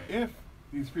 Right. If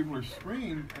these people are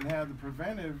screened and have the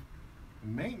preventive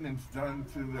maintenance done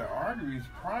to their arteries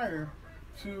prior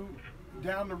to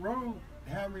down the road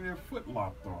having their foot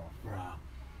lopped off. Wow.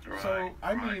 So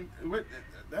I mean,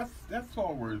 that's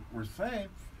all we're saying.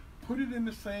 Put it in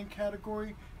the same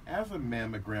category as a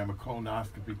mammogram, a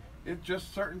colonoscopy. It's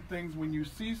just certain things. When you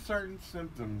see certain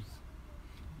symptoms,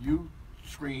 you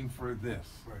screen for this.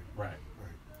 Right.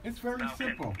 It's very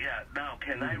simple. Now,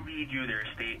 can I read you their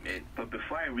statement? But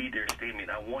before I read their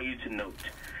statement, I want you to note,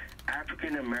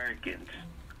 African Americans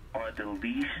are the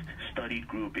least studied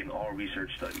group in all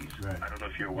research studies. Right. I don't know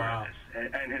if you're aware of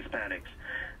this. And Hispanics.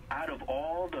 Out of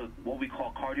all the what we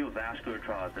call cardiovascular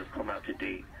trials that have come out to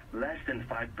date, less than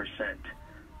 5%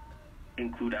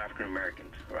 include African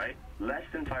Americans, right? Less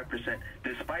than 5%,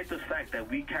 despite the fact that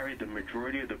we carry the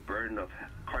majority of the burden of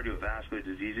cardiovascular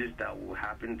diseases that will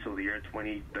happen until the year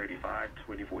 2035,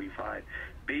 2045,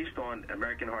 based on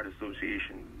American Heart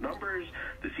Association numbers,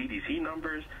 the CDC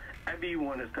numbers.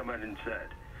 Everyone has come out and said,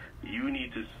 you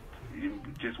need to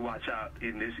just watch out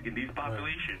in these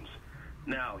populations.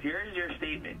 Now, here's their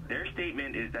statement. Their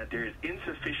statement is that there is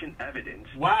insufficient evidence.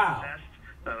 Wow.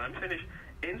 I'm finished.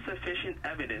 Insufficient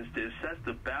evidence to assess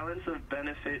the balance of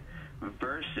benefit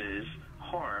versus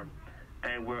harm,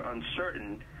 and we're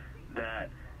uncertain that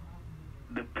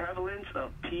the prevalence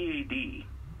of PAD,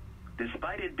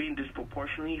 despite it being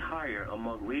disproportionately higher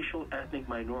among racial ethnic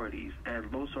minorities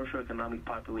and low socioeconomic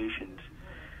populations,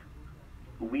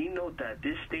 we note that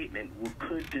this statement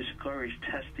could discourage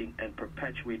testing and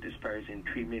perpetuate disparities in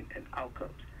treatment and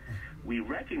outcomes. We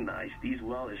recognize these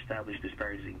well-established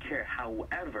disparities in care.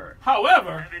 However,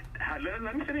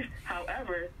 let me finish.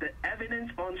 However, the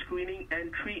evidence on screening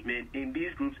and treatment in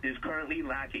these groups is currently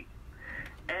lacking.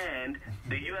 And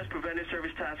the U.S. Preventive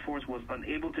Service Task Force was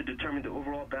unable to determine the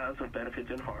overall balance of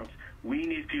benefits and harms. We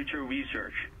need future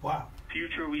research. Wow.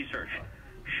 Future research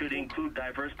should include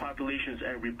diverse populations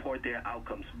and report their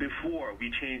outcomes before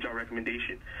we change our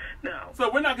recommendation. Now, so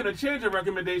we're not going to change our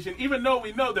recommendation, even though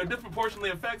we know they're disproportionately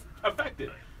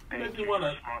affected. Makes me want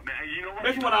to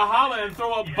holler and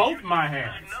throw up both my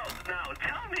hands. Now,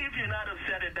 tell me if you're not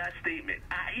upset at that statement.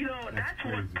 That's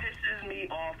what pisses me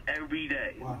off every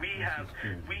day. Wow. We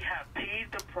have paid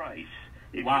the price.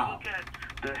 If Wow. you look at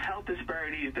the health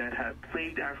disparities that have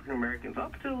plagued African Americans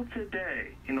up till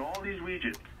today in all these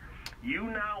regions, you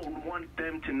now want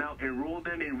them to now enroll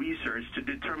them in research to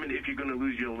determine if you're going to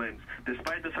lose your limbs,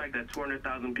 despite the fact that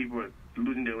 200,000 people are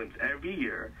losing their limbs every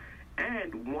year.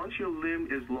 And once your limb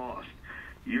is lost,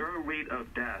 your rate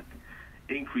of death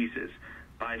increases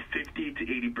by 50 to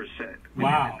 80%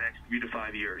 within the next 3 to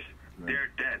 5 years. Right. They're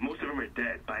dead. Most of them are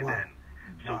dead by then.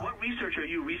 So what research are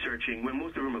you researching when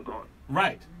most of them are gone?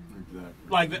 Right.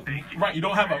 Exactly. Right. You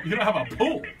don't have a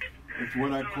pool. It's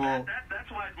what I call. That's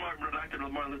why Dr.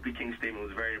 Martin Luther King's statement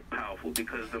was very powerful,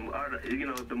 because the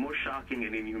most shocking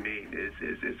and inhumane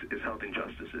is health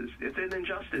injustices. It's an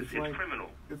injustice. It's criminal.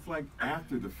 It's like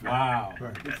after the fact. Wow.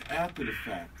 Right. It's after the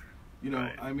fact.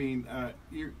 I mean,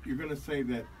 you're going to say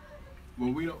that.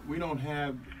 Well, we don't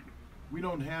have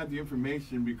the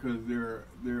information because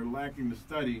they're lacking the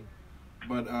study,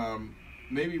 but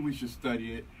maybe we should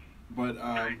study it. But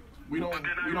we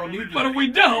don't need to. But if we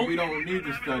don't, we don't need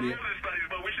to study it.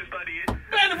 But we should study it.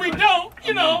 And if we don't,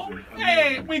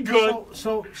 hey, we good.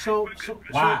 So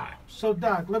Wow. So,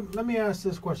 Doc, let me ask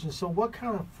this question. So, what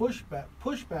kind of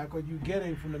pushback are you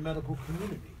getting from the medical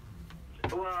community?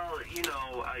 Well,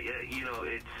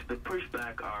 it's the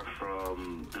pushback are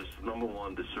from this number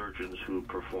one, the surgeons who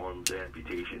perform the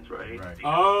amputations, right? Right.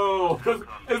 Oh,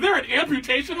 is there an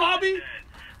amputation lobby?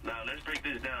 Now let's break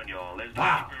this down, y'all.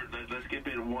 Let's keep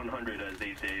it 100, as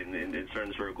they say in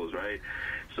certain circles, right?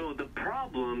 So the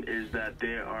problem is that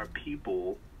there are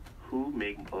people who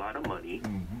make a lot of money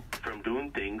from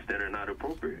doing things that are not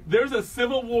appropriate. There's a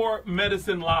Civil War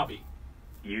medicine lobby.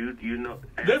 You know.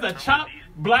 There's a chop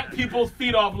black people's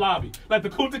feet off lobby, like the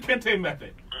Kunta Kinte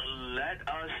method.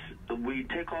 We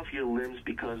take off your limbs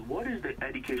because what is the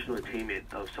educational attainment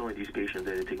of some of these patients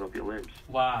that they take off your limbs?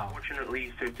 Wow.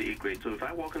 Fortunately, 5th to 8th grade. So if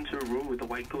I walk into a room with a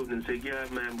white coat and say, yeah,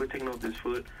 man, we're taking off this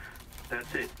foot,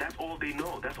 that's it. That's all they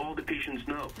know. That's all the patients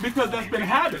know. Because that's been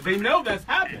habit. They know that's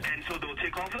happened. And so they'll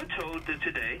take off the toe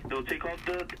today, they'll take off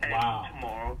the ankle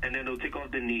tomorrow, and then they'll take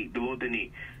off the knee, below the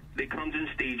knee. It comes in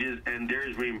stages, and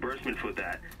there's reimbursement for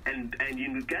that. And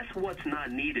you guess what's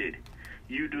not needed?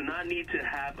 You do not need to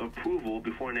have approval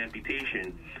before an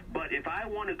amputation. But if I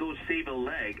want to go save a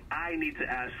leg, I need to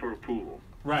ask for approval.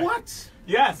 Right. What?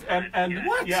 Yes, and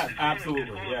what? Yes,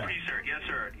 absolutely. Yes,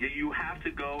 sir. You have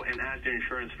to go and ask the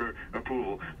insurance for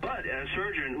approval. But a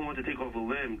surgeon who wants to take off a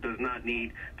limb does not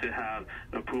need to have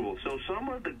approval. So some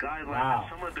of the guidelines,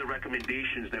 some of the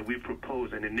recommendations that we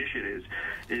propose and initiatives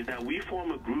is that we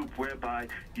form a group whereby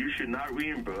you should not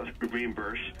reimburse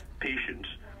patients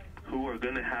who are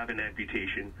going to have an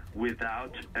amputation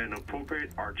without an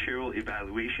appropriate arterial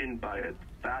evaluation by a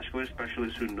vascular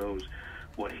specialist who knows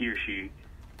what he or she.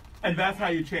 And that's how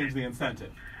you change the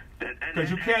incentive. Because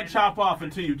you can't chop off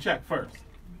until you check first.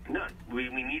 No, we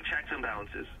need checks and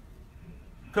balances.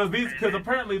 Because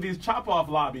apparently these chop-off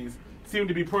lobbies seem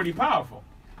to be pretty powerful.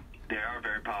 They are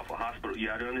very powerful. Hospitals, you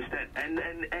have to understand.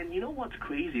 And you know what's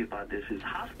crazy about this is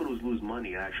hospitals lose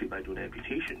money actually by doing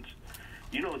amputations.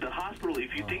 You know, the hospital,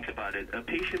 if you think about it, a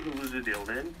patient who loses their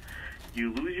limb,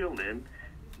 you lose your limb,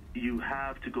 you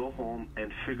have to go home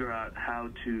and figure out how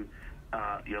to,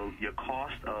 your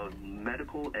cost of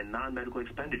medical and non-medical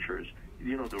expenditures.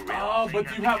 You know, the rail.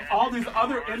 But you have all these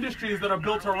other industries that are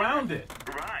built around it.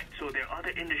 Right. So there are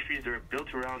other industries that are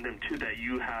built around them too that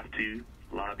you have to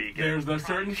lobby against. There's the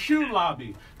certain shoe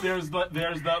lobby. There's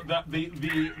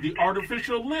the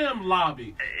artificial limb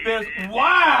lobby. There's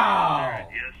wow.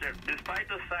 Yes, sir. Despite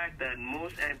the fact that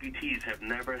most amputees have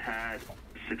never had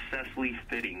successfully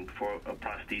fitting for a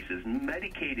prosthesis,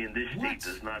 Medicaid in this state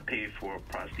does not pay for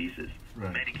prosthesis.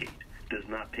 Right. Medicaid does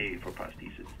not pay for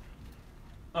prosthesis.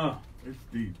 It's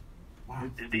deep. Wow.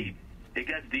 It's deep. It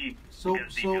gets deep. So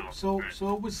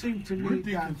it would seem to me we're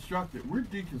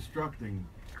deconstructing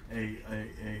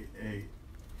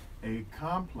a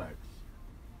complex.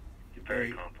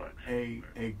 Very complex. A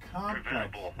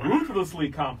complex. Ruthlessly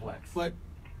complex. But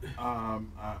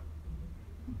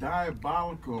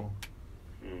diabolical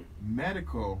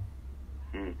medical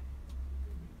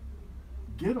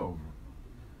get over.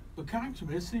 But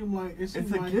Congressman, it seemed like it's a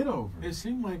get over. It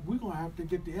seemed like we're gonna have to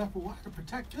get the FOI to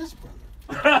protect this brother.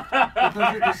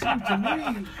 Because it seemed to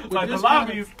me, like the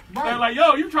lobbies, they're like,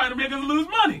 "Yo, you're trying to make us lose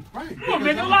money. Right? You're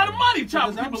making a lot of money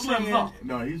chopping people's limbs off."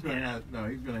 No, he's gonna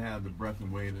have the breath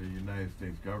and weight of the United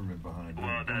States government behind him.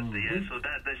 Well,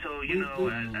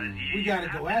 we got to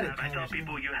go at it. I tell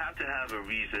people you have to have a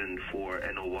reason for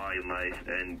an OI in life,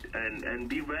 and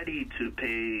be ready to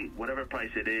pay whatever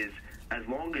price it is, as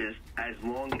long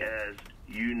as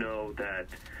you know that.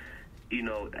 You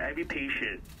know, every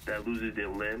patient that loses their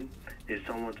limb is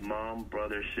someone's mom,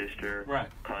 brother, sister,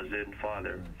 cousin,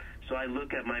 father. Right. So I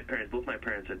look at my parents. Both my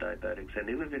parents are diabetics, and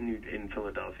they live in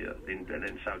Philadelphia,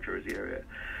 in South Jersey area.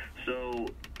 So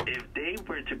if they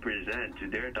were to present to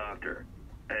their doctor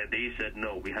and they said,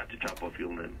 no, we have to chop off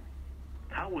your limb,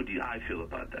 how would I feel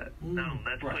about that? Now,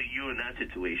 let's put you in that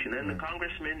situation. And the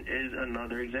congressman is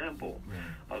another example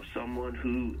of someone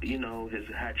who, you know, has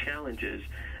had challenges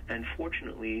and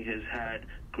fortunately has had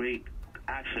great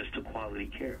access to quality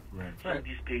care. Some of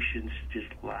these patients just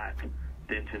lack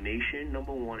the information,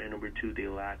 number one, and number two, they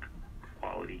lack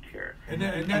quality care. And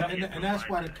that's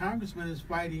why the congressman is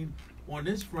fighting on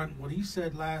this front. What he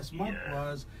said last month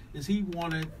is he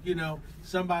wanted, you know,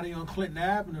 somebody on Clinton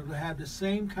Avenue to have the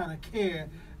same kind of care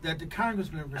that the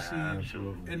congressman received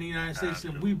in the United States,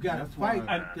 and we've got to fight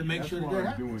to make sure that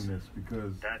happens. I'm doing this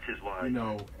because that's his why. You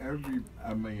know,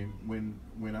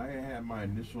 when I had my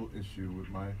initial issue with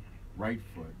my right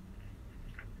foot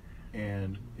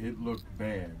and it looked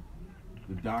bad,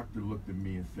 the doctor looked at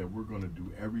me and said, "We're going to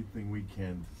do everything we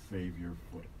can to save your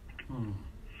foot."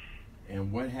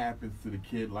 And what happens to the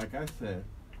kid? Like I said,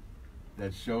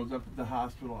 that shows up at the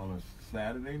hospital on a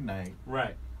Saturday night,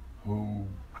 right, who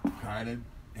kind of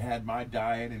had my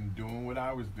diet and doing what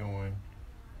I was doing,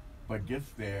 but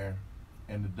gets there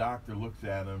and the doctor looks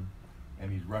at him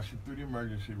and he's rushing through the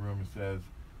emergency room and says,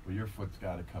 well, your foot's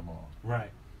got to come off.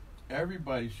 right.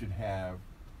 Everybody should have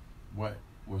what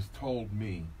was told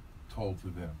to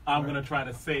them. I'm going to try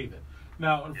to save it.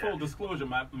 Now, in full disclosure,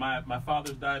 my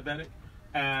father's diabetic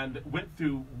and went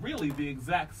through really the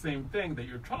exact same thing that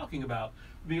you're talking about.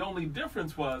 The only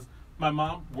difference was my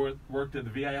mom worked at the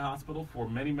VA hospital for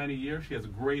many, many years. She has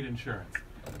great insurance.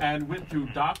 And went through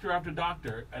doctor after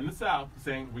doctor in the South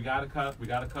saying, we got to cut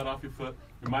off your foot.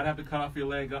 We might have to cut off your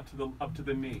leg up to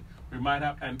the knee. We might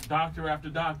have, and doctor after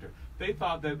doctor. They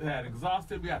thought that they had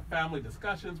exhausted. We had family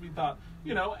discussions. We thought,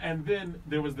 and then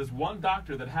there was this one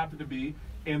doctor that happened to be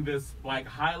in this like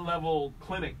high-level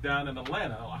clinic down in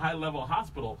Atlanta, a high-level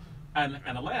hospital in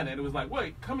Atlanta. And it was like,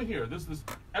 wait, come in here. This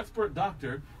expert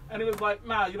doctor. And he was like,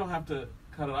 nah, you don't have to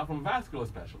cut it off. I'm a vascular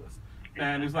specialist.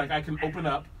 And he's like, I can open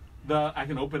up the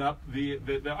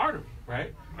artery,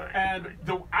 right? And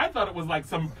I thought it was like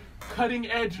some cutting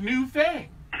edge new thing,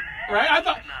 right? I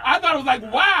thought it was like,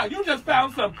 wow, you just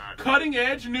found some cutting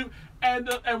edge new. And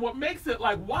what makes it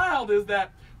like wild is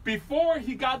that before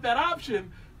he got that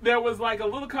option, there was like a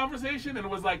little conversation, and it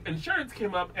was like insurance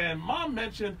came up, and mom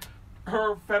mentioned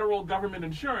her federal government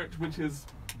insurance, which is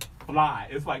fly.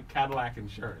 It's like Cadillac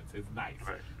insurance. It's nice,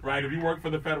 right? If you work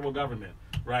for the federal government,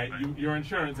 right, your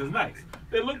insurance is nice.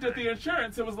 They looked at the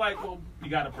insurance. It was like, well, you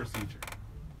got a procedure.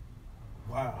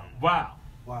 Wow. Wow.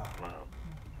 Wow. Wow.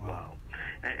 Wow.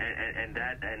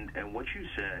 And what you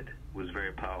said was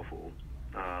very powerful,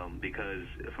 because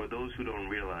for those who don't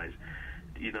realize,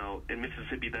 in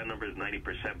Mississippi that number is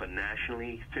 90%, but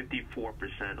nationally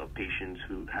 54% of patients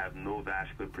who have no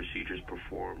vascular procedures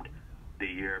performed the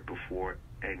year before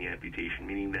any amputation,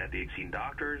 meaning that they've seen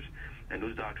doctors, and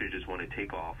those doctors just want to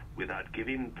take off without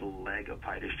giving the leg a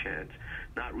fighter's chance,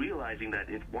 not realizing that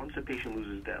if once a patient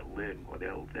loses that limb or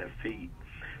their feet,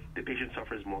 the patient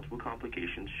suffers multiple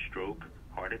complications: stroke,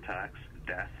 heart attacks,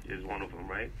 death is one of them,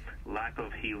 right? Lack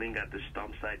of healing at the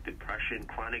stump site, depression,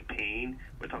 chronic pain.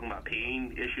 We're talking about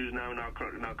pain issues now in our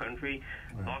country.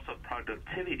 Right. Loss of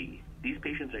productivity. These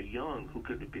patients are young who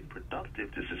could have been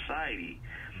productive to society,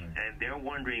 and they're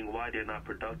wondering why they're not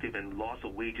productive, and loss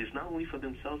of wages, not only for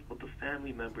themselves, but the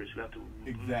family members who have to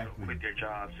quit their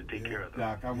jobs to take care of them.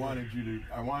 Doc, I wanted you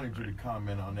to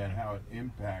comment on that, how it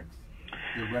impacts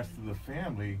the rest of the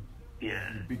family,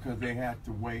 because they have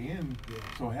to weigh in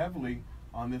so heavily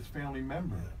on this family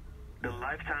member. The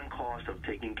lifetime cost of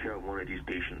taking care of one of these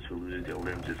patients who loses their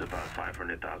limbs is about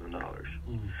 $500,000.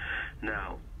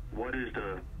 Now, what is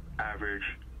the average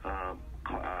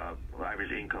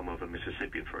income of a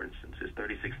Mississippian, for instance? Is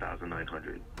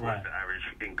 $36,900. What's the average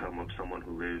income of someone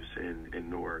who lives in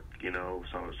Newark?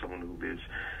 Someone who lives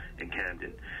in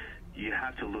Camden. You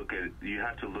have to look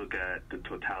at the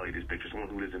totality of this picture. Someone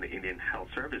who lives in the Indian Health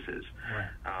Services.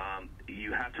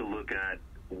 You have to look at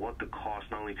what the cost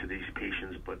not only to these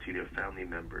patients but to their family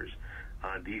members.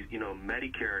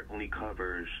 Medicare only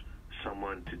covers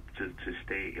someone to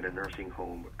stay in a nursing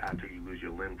home after you lose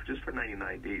your limb just for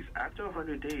 99 days. After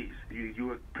 100 days,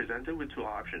 you are presented with two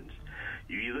options.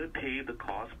 You either pay the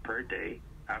cost per day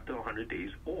after 100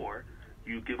 days, or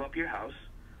you give up your house.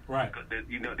 Right.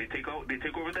 They take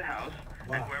over the house,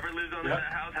 and whoever lives under that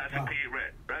house has to pay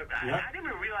rent. Right? I didn't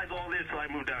even realize all this until I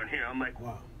moved down here. I'm like,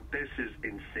 this is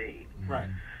insane. Right.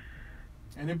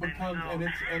 And it becomes and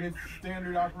it's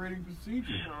standard operating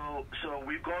procedure. So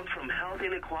we've gone from health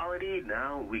inequality,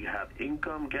 now we have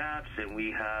income gaps, and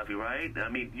we have I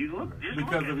mean,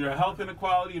 because of your health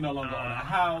inequality, you no longer own a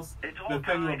house. The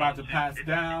thing you're about to pass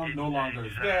down no longer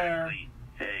is there.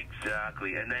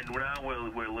 Exactly. And then now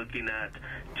we're looking at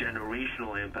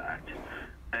generational impact,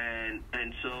 and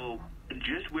so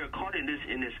we're caught in this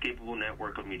inescapable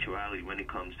network of mutuality when it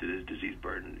comes to this disease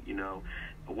burden.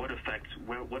 What affects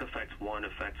one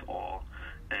affects all,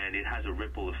 and it has a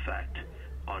ripple effect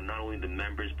on not only the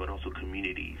members but also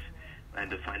communities. And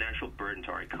the financial burden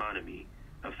to our economy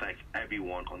affects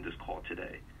everyone on this call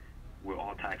today. We're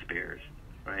all taxpayers,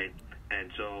 right?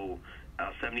 And so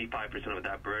 75% of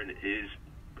that burden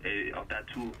of that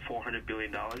 $400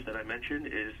 billion that I mentioned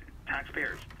is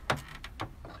taxpayers.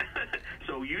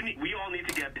 So we all need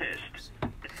to get pissed,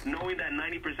 knowing that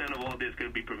 90% of all this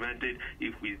could be prevented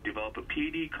if we develop a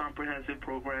PD comprehensive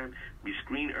program, we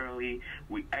screen early,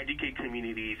 we educate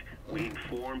communities, we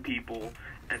inform people,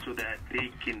 and so that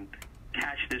they can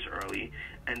catch this early,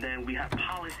 and then we have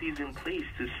policies in place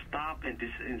to stop and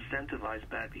disincentivize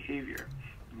bad behavior.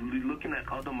 looking at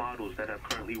other models that have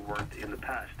currently worked in the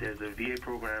past. There's a VA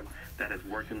program that has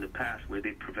worked in the past where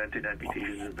they prevented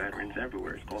amputations in veterans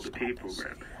everywhere. It's called the Payne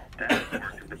program. That has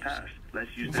worked in the past. Let's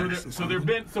use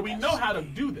that. So we know how to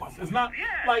do this. It's not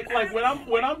like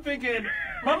when I'm thinking,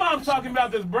 my mom's talking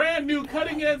about this brand new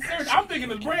cutting edge surgery. I'm thinking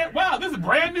this is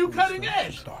brand new cutting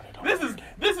edge.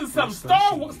 This is some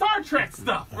Star Trek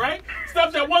stuff, right?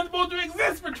 Stuff that wasn't supposed to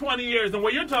exist for 20 years. And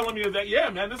what you're telling me is that, yeah,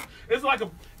 man, it's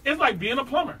like being a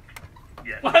plumber.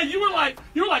 Yes. Like you were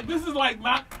like this is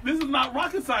not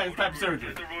rocket science type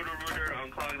surgery. The rotor,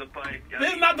 unclog the pipe.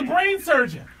 This is not the brain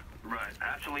surgeon. Right,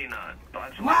 absolutely not.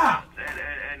 Absolutely wow. Not.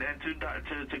 And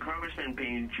to Congressman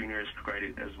Payne Jr.'s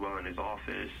credit as well in his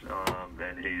office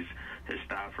and his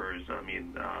staffers. I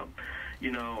mean,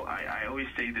 I always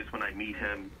say this when I meet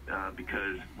him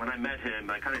because when I met him,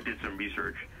 I kind of did some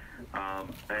research.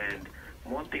 And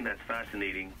one thing that's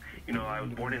fascinating, I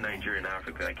was born in Nigeria in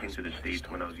Africa. I came to the States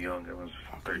when I was young. I was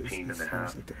 13 and a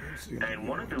half. And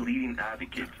one of the leading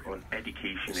advocates on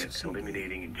education and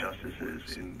eliminating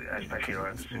injustices, especially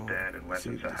around the Sudan and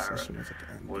Western Sahara,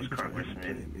 was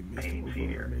Congressman Payne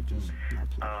Sr.,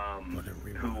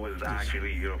 who was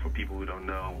actually, for people who don't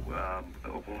know,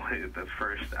 the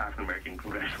first African-American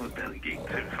congressional delegate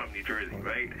from New Jersey,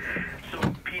 right? So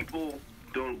people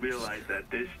don't realize that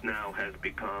this now has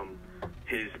become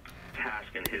his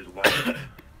task and his life,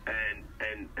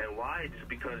 and why? It's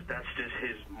because that's just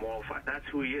his moral fight. That's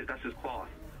who he is. That's his cloth.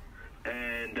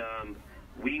 And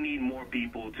we need more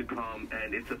people to come,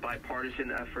 and it's a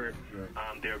bipartisan effort.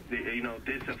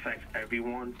 This affects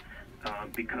everyone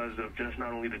because of just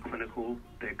not only the clinical,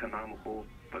 the economical,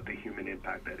 but the human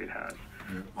impact that it has.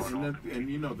 Yeah.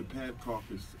 And the PAD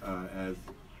caucus, as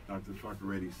Dr.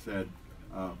 Fakorede said,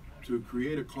 to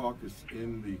create a caucus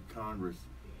in the Congress,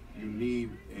 you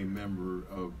need a member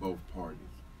of both parties.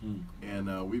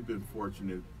 And we've been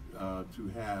fortunate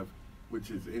to have, which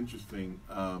is interesting,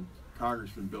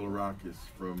 Congressman Billirakis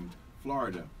from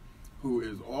Florida, who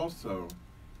is also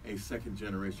a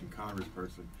second-generation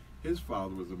congressperson. His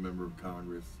father was a member of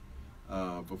Congress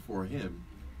before him.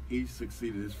 He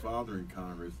succeeded his father in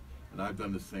Congress, and I've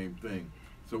done the same thing.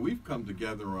 So we've come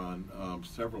together on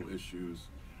several issues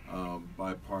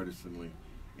bipartisanly,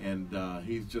 and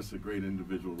he's just a great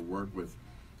individual to work with.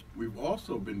 We've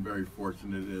also been very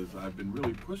fortunate as I've been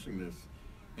really pushing this,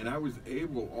 and I was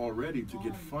able already to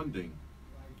get funding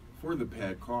for the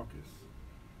PAD caucus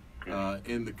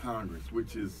in the Congress,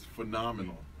 which is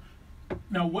phenomenal.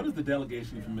 Now, what is the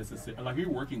delegation from Mississippi? Like, are you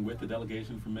working with the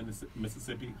delegation from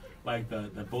Mississippi, like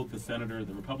both the senator,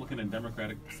 the Republican and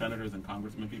Democratic senators and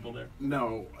congressmen, people there?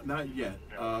 No, not yet.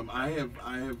 I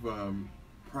have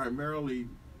primarily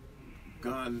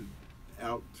gone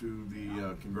out to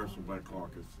the Congressional Black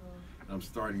Caucus. I'm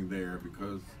starting there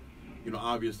because,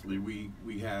 obviously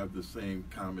we have the same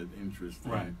common interest,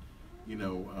 right?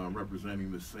 In,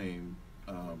 representing the same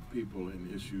people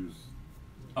and issues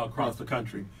across the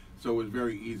country. So it was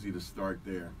very easy to start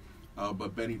there.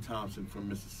 But Benny Thompson from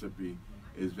Mississippi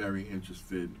is very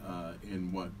interested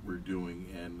in what we're doing,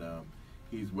 and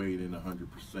he's weighed in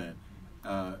 100%.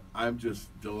 I'm just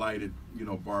delighted,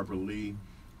 Barbara Lee,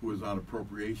 who was on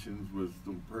appropriations, was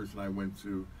the person I went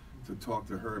to talk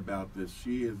to her about this.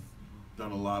 She has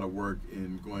done a lot of work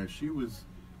in going. She was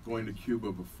going to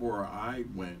Cuba before I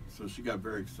went, so she got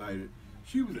very excited.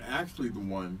 She was actually the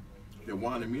one that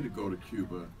wanted me to go to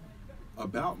Cuba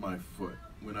about my foot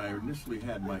when I initially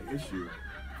had my issue,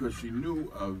 because she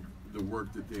knew of the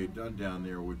work that they had done down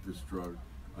there with this drug,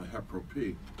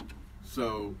 Hepro-P.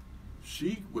 So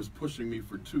she was pushing me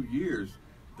for 2 years,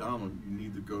 Donald, you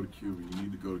need to go to Cuba, you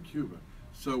need to go to Cuba.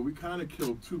 So we kind of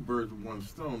killed two birds with one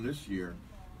stone this year.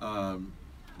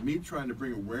 Me trying to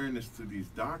bring awareness to these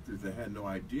doctors that had no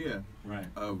idea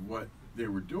of what they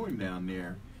were doing down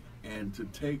there, and to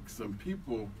take some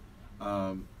people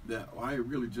that I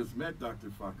really just met Dr.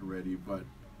 Fakorede, but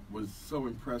was so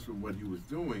impressed with what he was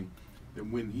doing that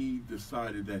when he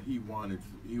decided that he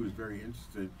was very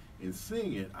interested in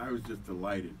seeing it, I was just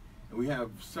delighted. And we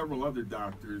have several other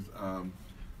doctors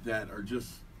that are just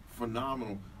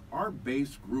phenomenal. Our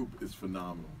base group is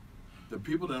phenomenal. The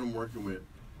people that I'm working with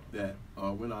that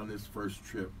went on this first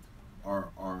trip are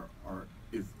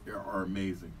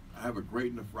amazing. I have a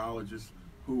great nephrologist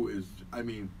who is,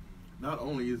 not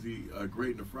only is he a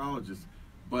great nephrologist,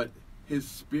 but his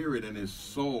spirit and his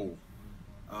soul,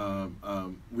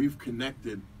 we've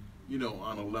connected,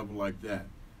 on a level like that.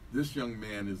 This young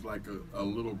man is like a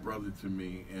little brother to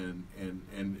me, and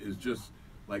is just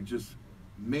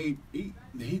made, he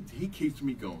keeps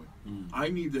me going. I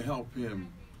need to help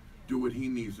him do what he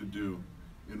needs to do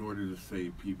in order to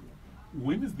save people.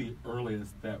 when is the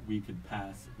earliest that we could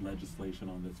pass legislation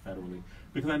on this federally?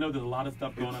 Because I know there's a lot of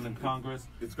stuff going on in Congress.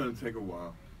 It's going to take a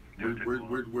while.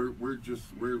 We're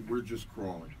just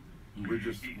crawling. We're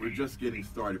just getting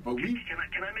started. But can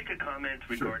I make a comment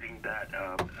regarding that?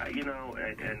 You know,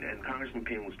 and Congressman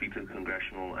Payne will speak to the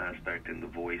congressional aspect and the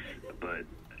voice. But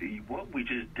what we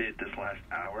just did this last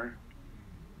hour,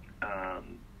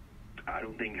 I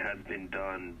don't think has been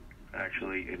done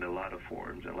actually in a lot of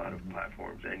forums, a lot of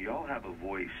platforms. And y'all have a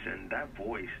voice, and that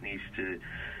voice needs to,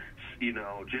 you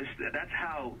know, just that's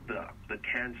how the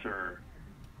cancer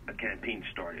campaign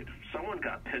started. Someone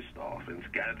got pissed off and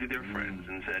gathered their friends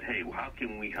and said, "Hey, well, how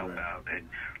can we help out? And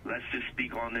let's just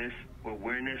speak on this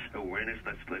awareness.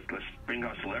 Let's bring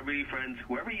our celebrity friends,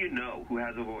 whoever you know who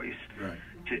has a voice,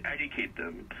 to educate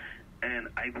them." And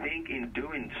I think in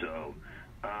doing so,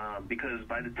 because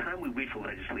by the time we wait for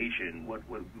legislation, what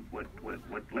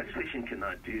legislation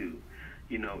cannot do,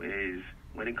 you know, is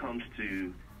when it comes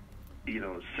to, you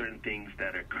know, certain things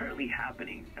that are currently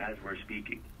happening as we're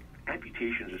speaking.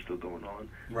 Amputations are still going on.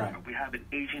 Right. We have an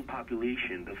aging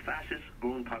population, the fastest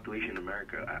growing population in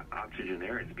America,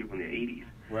 octogenarians, people in their 80s.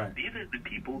 Right. These are the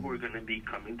people who are going to be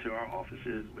coming to our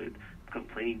offices with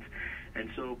complaints. And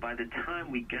so by the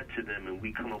time we get to them and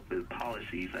we come up with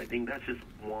policies, I think that's just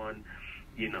one,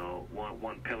 you know,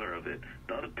 one pillar of it.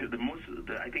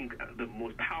 I think the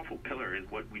most powerful pillar is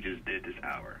what we just did this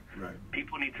hour. Right.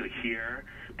 People need to hear.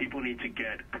 People need to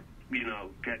get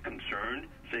concerned.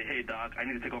 Say, "Hey, doc, I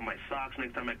need to take off my socks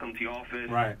next time I come to the office.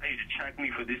 Right. I need to check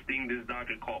me for this thing this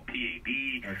doctor called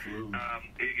PAD. Absolutely.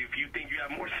 If you think you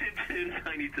have more symptoms,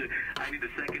 I need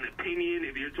a second opinion.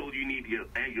 If you're told you need your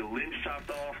limbs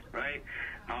chopped off, right?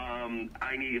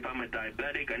 If I'm a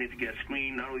diabetic, I need to get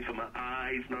screened not only for my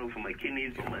eyes, not only for my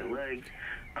kidneys, but my legs.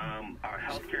 Our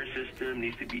healthcare system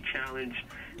needs to be challenged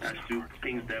as to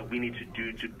things that we need to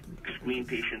do to screen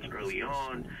patients early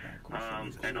on.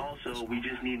 And also, we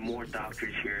just need more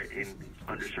doctors here in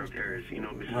underserved areas. You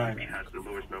know, Mississippi has the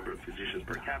lowest number of physicians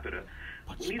per capita.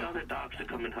 We need other docs to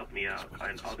come and help me out,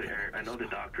 and other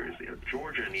doctors.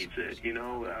 Georgia needs it. You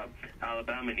know,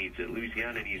 Alabama needs it.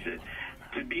 Louisiana needs it.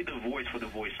 To be the voice for the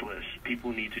voiceless,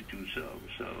 people need to do so.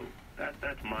 So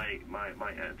that's my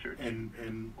answer.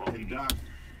 And Doc,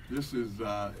 this is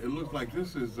it looks like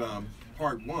this is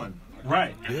part one.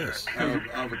 Right. Yes.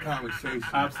 Of a conversation.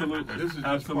 Absolutely. This is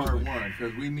just part one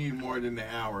because we need more than the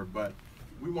hour. But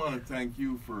we want to thank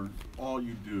you for all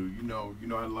you do. You know,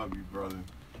 I love you, brother.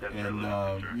 And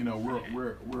you know,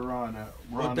 we're on a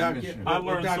mission. I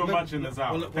learned so much in this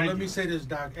hour. Well, let me say this,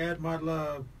 Doc. Add my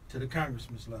love to the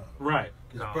congressman's love. Right.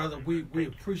 Because, brother, we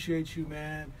appreciate you,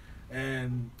 man.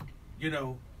 And, you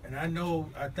know, and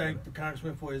I thank the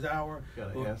congressman for his hour.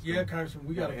 Yeah, Congressman,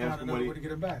 we got to find another way to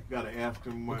get him back. Got to ask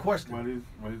him what question.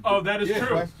 That is true.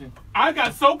 Question. I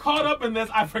got so caught up in this,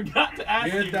 I forgot to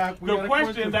ask you Doc, the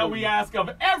question that we ask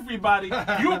of everybody.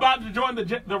 You about to join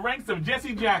the ranks of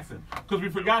Jesse Jackson because we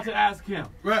forgot to ask him.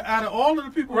 Right, out of all of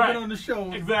the people who've been on the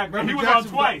show. Exactly. Reverend He was Jackson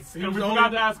on twice, and we forgot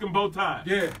to ask him both times.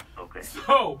 Yeah. Okay.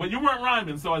 So, but you weren't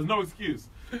rhyming, so it's no excuse.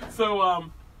 So,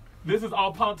 this is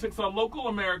All Politics on Local,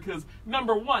 America's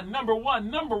number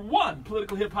one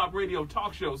political hip-hop radio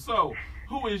talk show. So,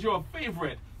 who is your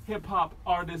favorite hip-hop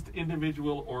artist,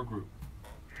 individual, or group?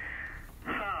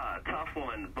 Tough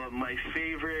one, but my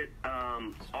favorite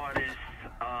artist,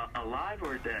 alive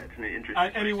or dead?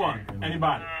 Anyone,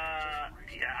 anybody.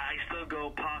 Yeah, I still go.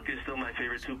 Pac is still my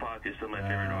favorite. Tupac is still my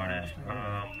favorite artist.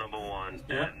 Number one.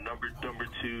 Yeah. And number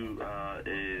two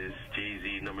is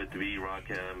Jay-Z. Number three,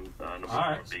 Rakim. Number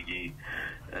four, Biggie.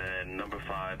 And number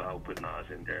five, I'll put Nas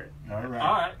in there. All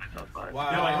right.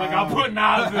 Wow. You're like, look, I'll put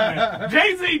Nas in there.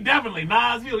 Jay-Z, definitely.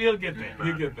 Nas, he'll get there.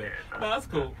 He'll get there. No, that's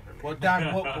cool. Well,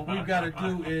 Doc, what we've got to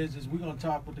do is we're going to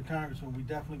talk with the congressman. We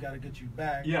definitely got to get you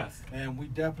back. Yes. And we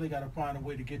definitely got to find a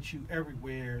way to get you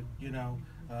everywhere, you know,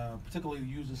 particularly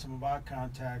using some of our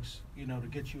contacts, you know, to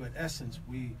get you at Essence.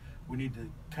 We need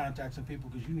to contact some people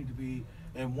because you need to be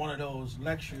in one of those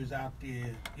lectures out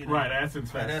there, you know. Right,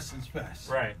 Essence Fest. At Essence Fest.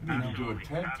 Right. You need to do a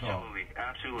TED Talk.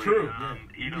 Absolutely. True.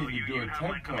 You know, you have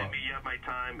my commitment, you have my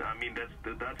time. I mean, that's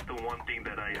the one thing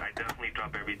that I definitely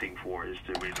drop everything for is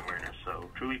to raise awareness. So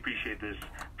truly appreciate this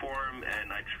forum,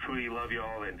 and I truly love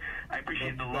y'all, and I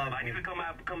appreciate the love. I need to come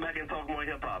back and talk more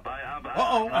hip hop. We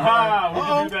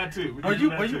can do that too. Well, you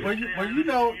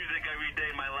know. Music every day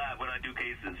in my lab when I do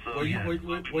cases. So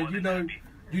well, you know.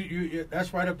 You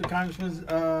that's right up the congressman's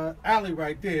alley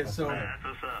right there. So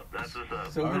that's what's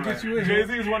up. So we'll get you in.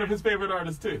 Jay-Z is one of his favorite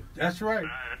artists too. That's right.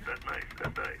 That's nice.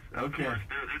 Okay. Now,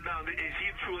 is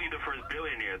he truly the first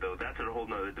billionaire though? That's a whole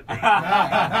nother debate.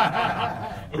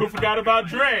 Who forgot about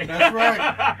Dre? That's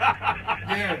right.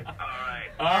 Yeah.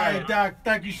 All All right, Doc.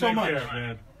 Thank you so Take much. care,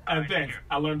 man. And thanks.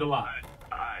 I learned a lot.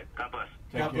 All right. God bless.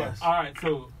 God bless. All right,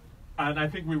 so, and I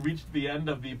think we reached the end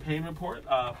of the Payne Report.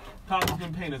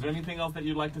 Congressman Payne, is there anything else that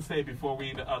you'd like to say before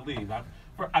we leave?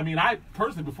 I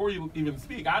personally, before you even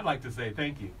speak, I'd like to say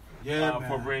thank you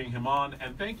for bringing him on,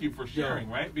 and thank you for sharing,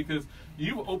 right? Because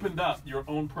you've opened up your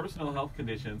own personal health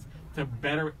conditions to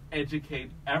better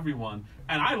educate everyone,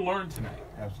 and I learned tonight.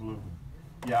 Absolutely.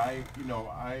 Yeah,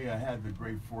 I had the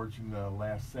great fortune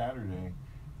last Saturday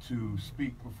to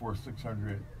speak before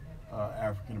 600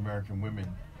 African American women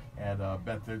at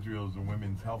Beth Israel's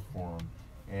Women's Health Forum,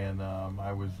 and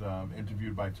I was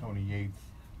interviewed by Tony Yates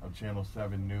of Channel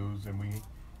 7 News, and we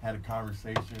had a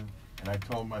conversation, and I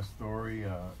told my story,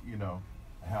 how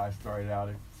I started out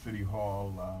at City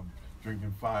Hall,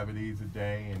 drinking 5 of these a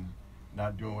day and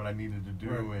not doing what I needed to do,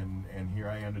 Right. and here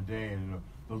I am today, and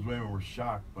those women were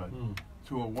shocked, but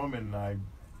to a woman,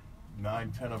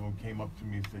 9, 10 of them came up to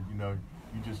me and said,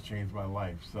 you just changed my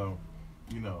life. So,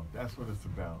 that's what it's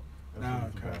about. That's Nah, what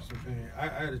it's about. Congressman Payne, I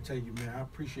had to tell you, man, I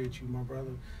appreciate you, my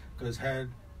brother, because had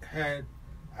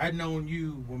I'd known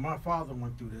you when my father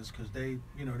went through this, because they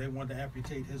wanted to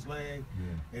amputate his leg,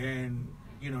 and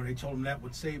they told him that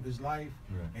would save his life,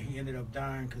 and he ended up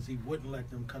dying because he wouldn't let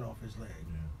them cut off his leg,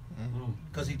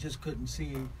 because he just couldn't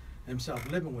see himself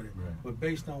living with it. Right. But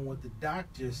based on what the doc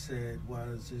just said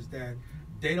is that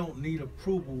they don't need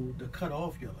approval to cut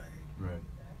off your leg. Right.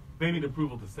 They need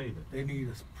approval to save it. They need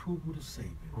approval to save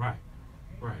it. Right.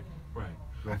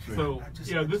 That's right. So, I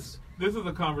just- this is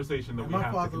a conversation that And we my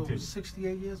have to father continue. was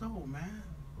 68 years old, man.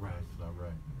 Right. That's not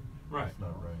right. Right. That's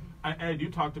not right. Ed, you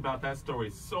talked about that story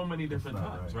so many different That's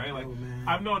not times, right. right? Like, Oh, man.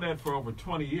 I've known Ed for over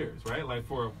 20 years, right? Like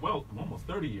for, almost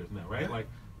 30 years now, right? Yeah. Like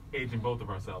aging both of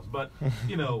ourselves. But,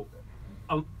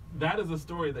 that is a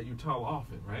story that you tell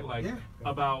often, right? Like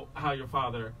about how your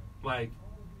father,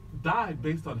 died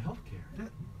based on health care. Yeah,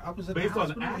 I was at Based the on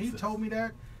hospital. He access. told me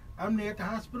that. I'm there at the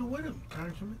hospital with him,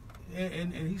 Congressman.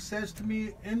 And he says to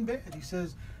me in bed, he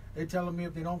says, they're telling me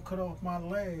if they don't cut off my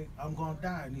leg, I'm going to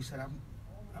die. And he said,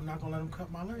 I'm not going to let them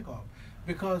cut my leg off.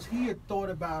 Because he had thought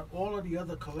about all of the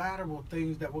other collateral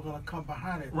things that were going to come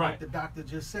behind it, Right. like the doctor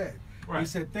just said. Right. He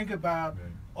said, think about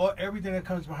everything that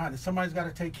comes behind it. Somebody's got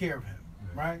to take care of him,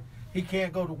 right? He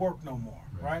can't go to work no more,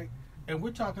 right? And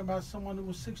we're talking about someone who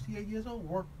was 68 years old,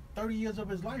 worked 30 years of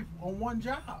his life on one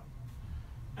job.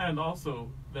 And also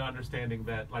the understanding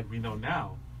that, like we know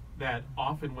now, that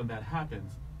often when that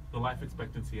happens, the life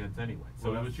expectancy ends anyway.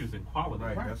 So he was choosing quality.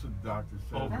 Right. That's what the doctor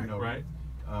said. Over, right.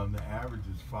 The average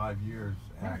is 5 years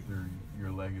after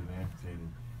your leg is amputated,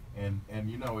 and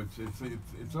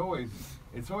it's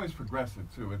always progressive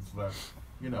too. It's like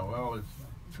it's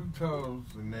 2 toes,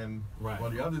 and then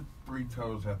the other 3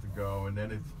 toes have to go, and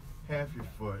then it's half your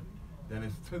foot, then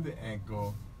it's to the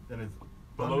ankle, then it's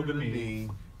below under the knee,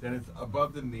 then it's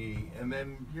above the knee, and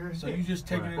then you're So hit. you just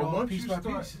taking it But all once piece you by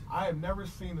start, piece. I have never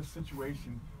seen a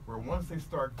situation where once they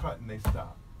start cutting, they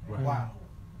stop Wow.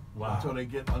 until they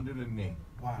get under the knee.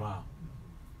 Wow.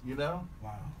 Wow.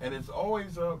 Wow. And it's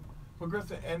always a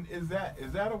progressive. And is that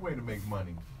a way to make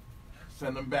money?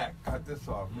 Send them back. Cut this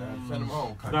off, man. Send them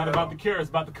home. It's not about the cure. It's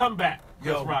about the comeback.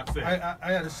 As Rock said. I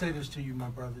got to say this to you, my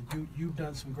brother. You've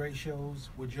done some great shows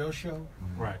with your show.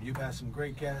 Right. You've had some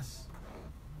great guests.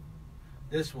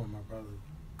 This one, my brother,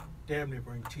 damn near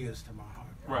bring tears to my heart.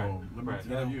 Right. Oh, let me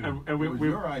tell you, And it was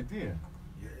your idea.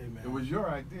 Yeah, man. It was your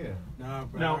idea. Nah,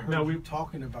 bro. Now- I heard now you we-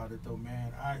 talking about it though,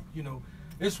 man.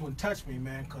 This one touched me,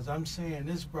 man, because I'm saying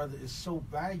this brother is so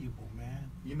valuable,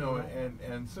 man.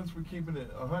 And since we're keeping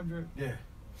it 100, Yeah.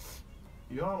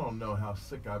 y'all don't know how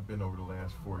sick I've been over the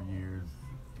last 4 years,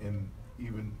 and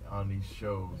even on these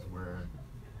shows where,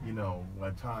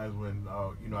 at times when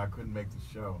I couldn't make the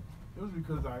show, it was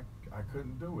because I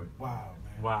couldn't do it. Wow,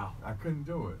 man. Wow. I couldn't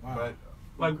do it. Wow. But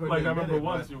Like couldn't I admit remember it,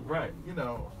 once but, you right.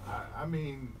 I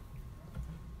mean,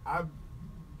 I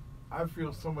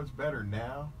feel so much better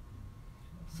now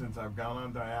since I've gone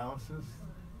on dialysis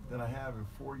than I have in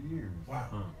 4 years.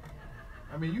 Wow.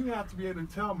 I mean, you have to be able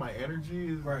to tell my energy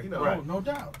is, Right. Right. Oh, no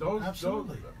doubt.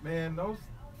 Absolutely. Those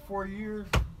 4 years,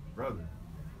 brother,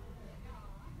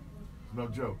 no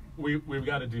joke. We've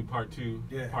got to do part 2,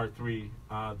 Yeah. part 3.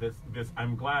 This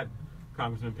I'm glad,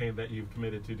 Congressman Payne, that you've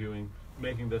committed to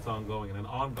making this ongoing and an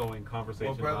ongoing conversation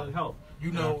Well, brother, about health.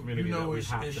 You in our know, community that we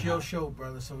have it's to your have. show,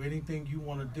 brother. So anything you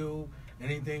want to do,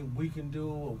 anything we can do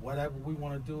or whatever we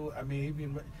want to do. I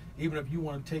mean, even if you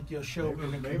want to take your show in the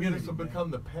maybe community, this will become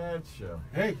the pad show.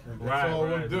 Hey, that's all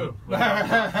we'll do.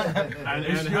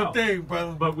 It's your thing,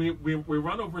 brother. But we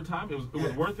run over time. It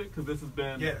was worth it because this has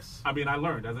been. Yes. I mean, I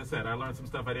learned, as I said, I learned some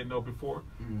stuff I didn't know before.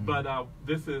 But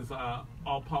this is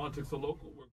All Politics Are Local.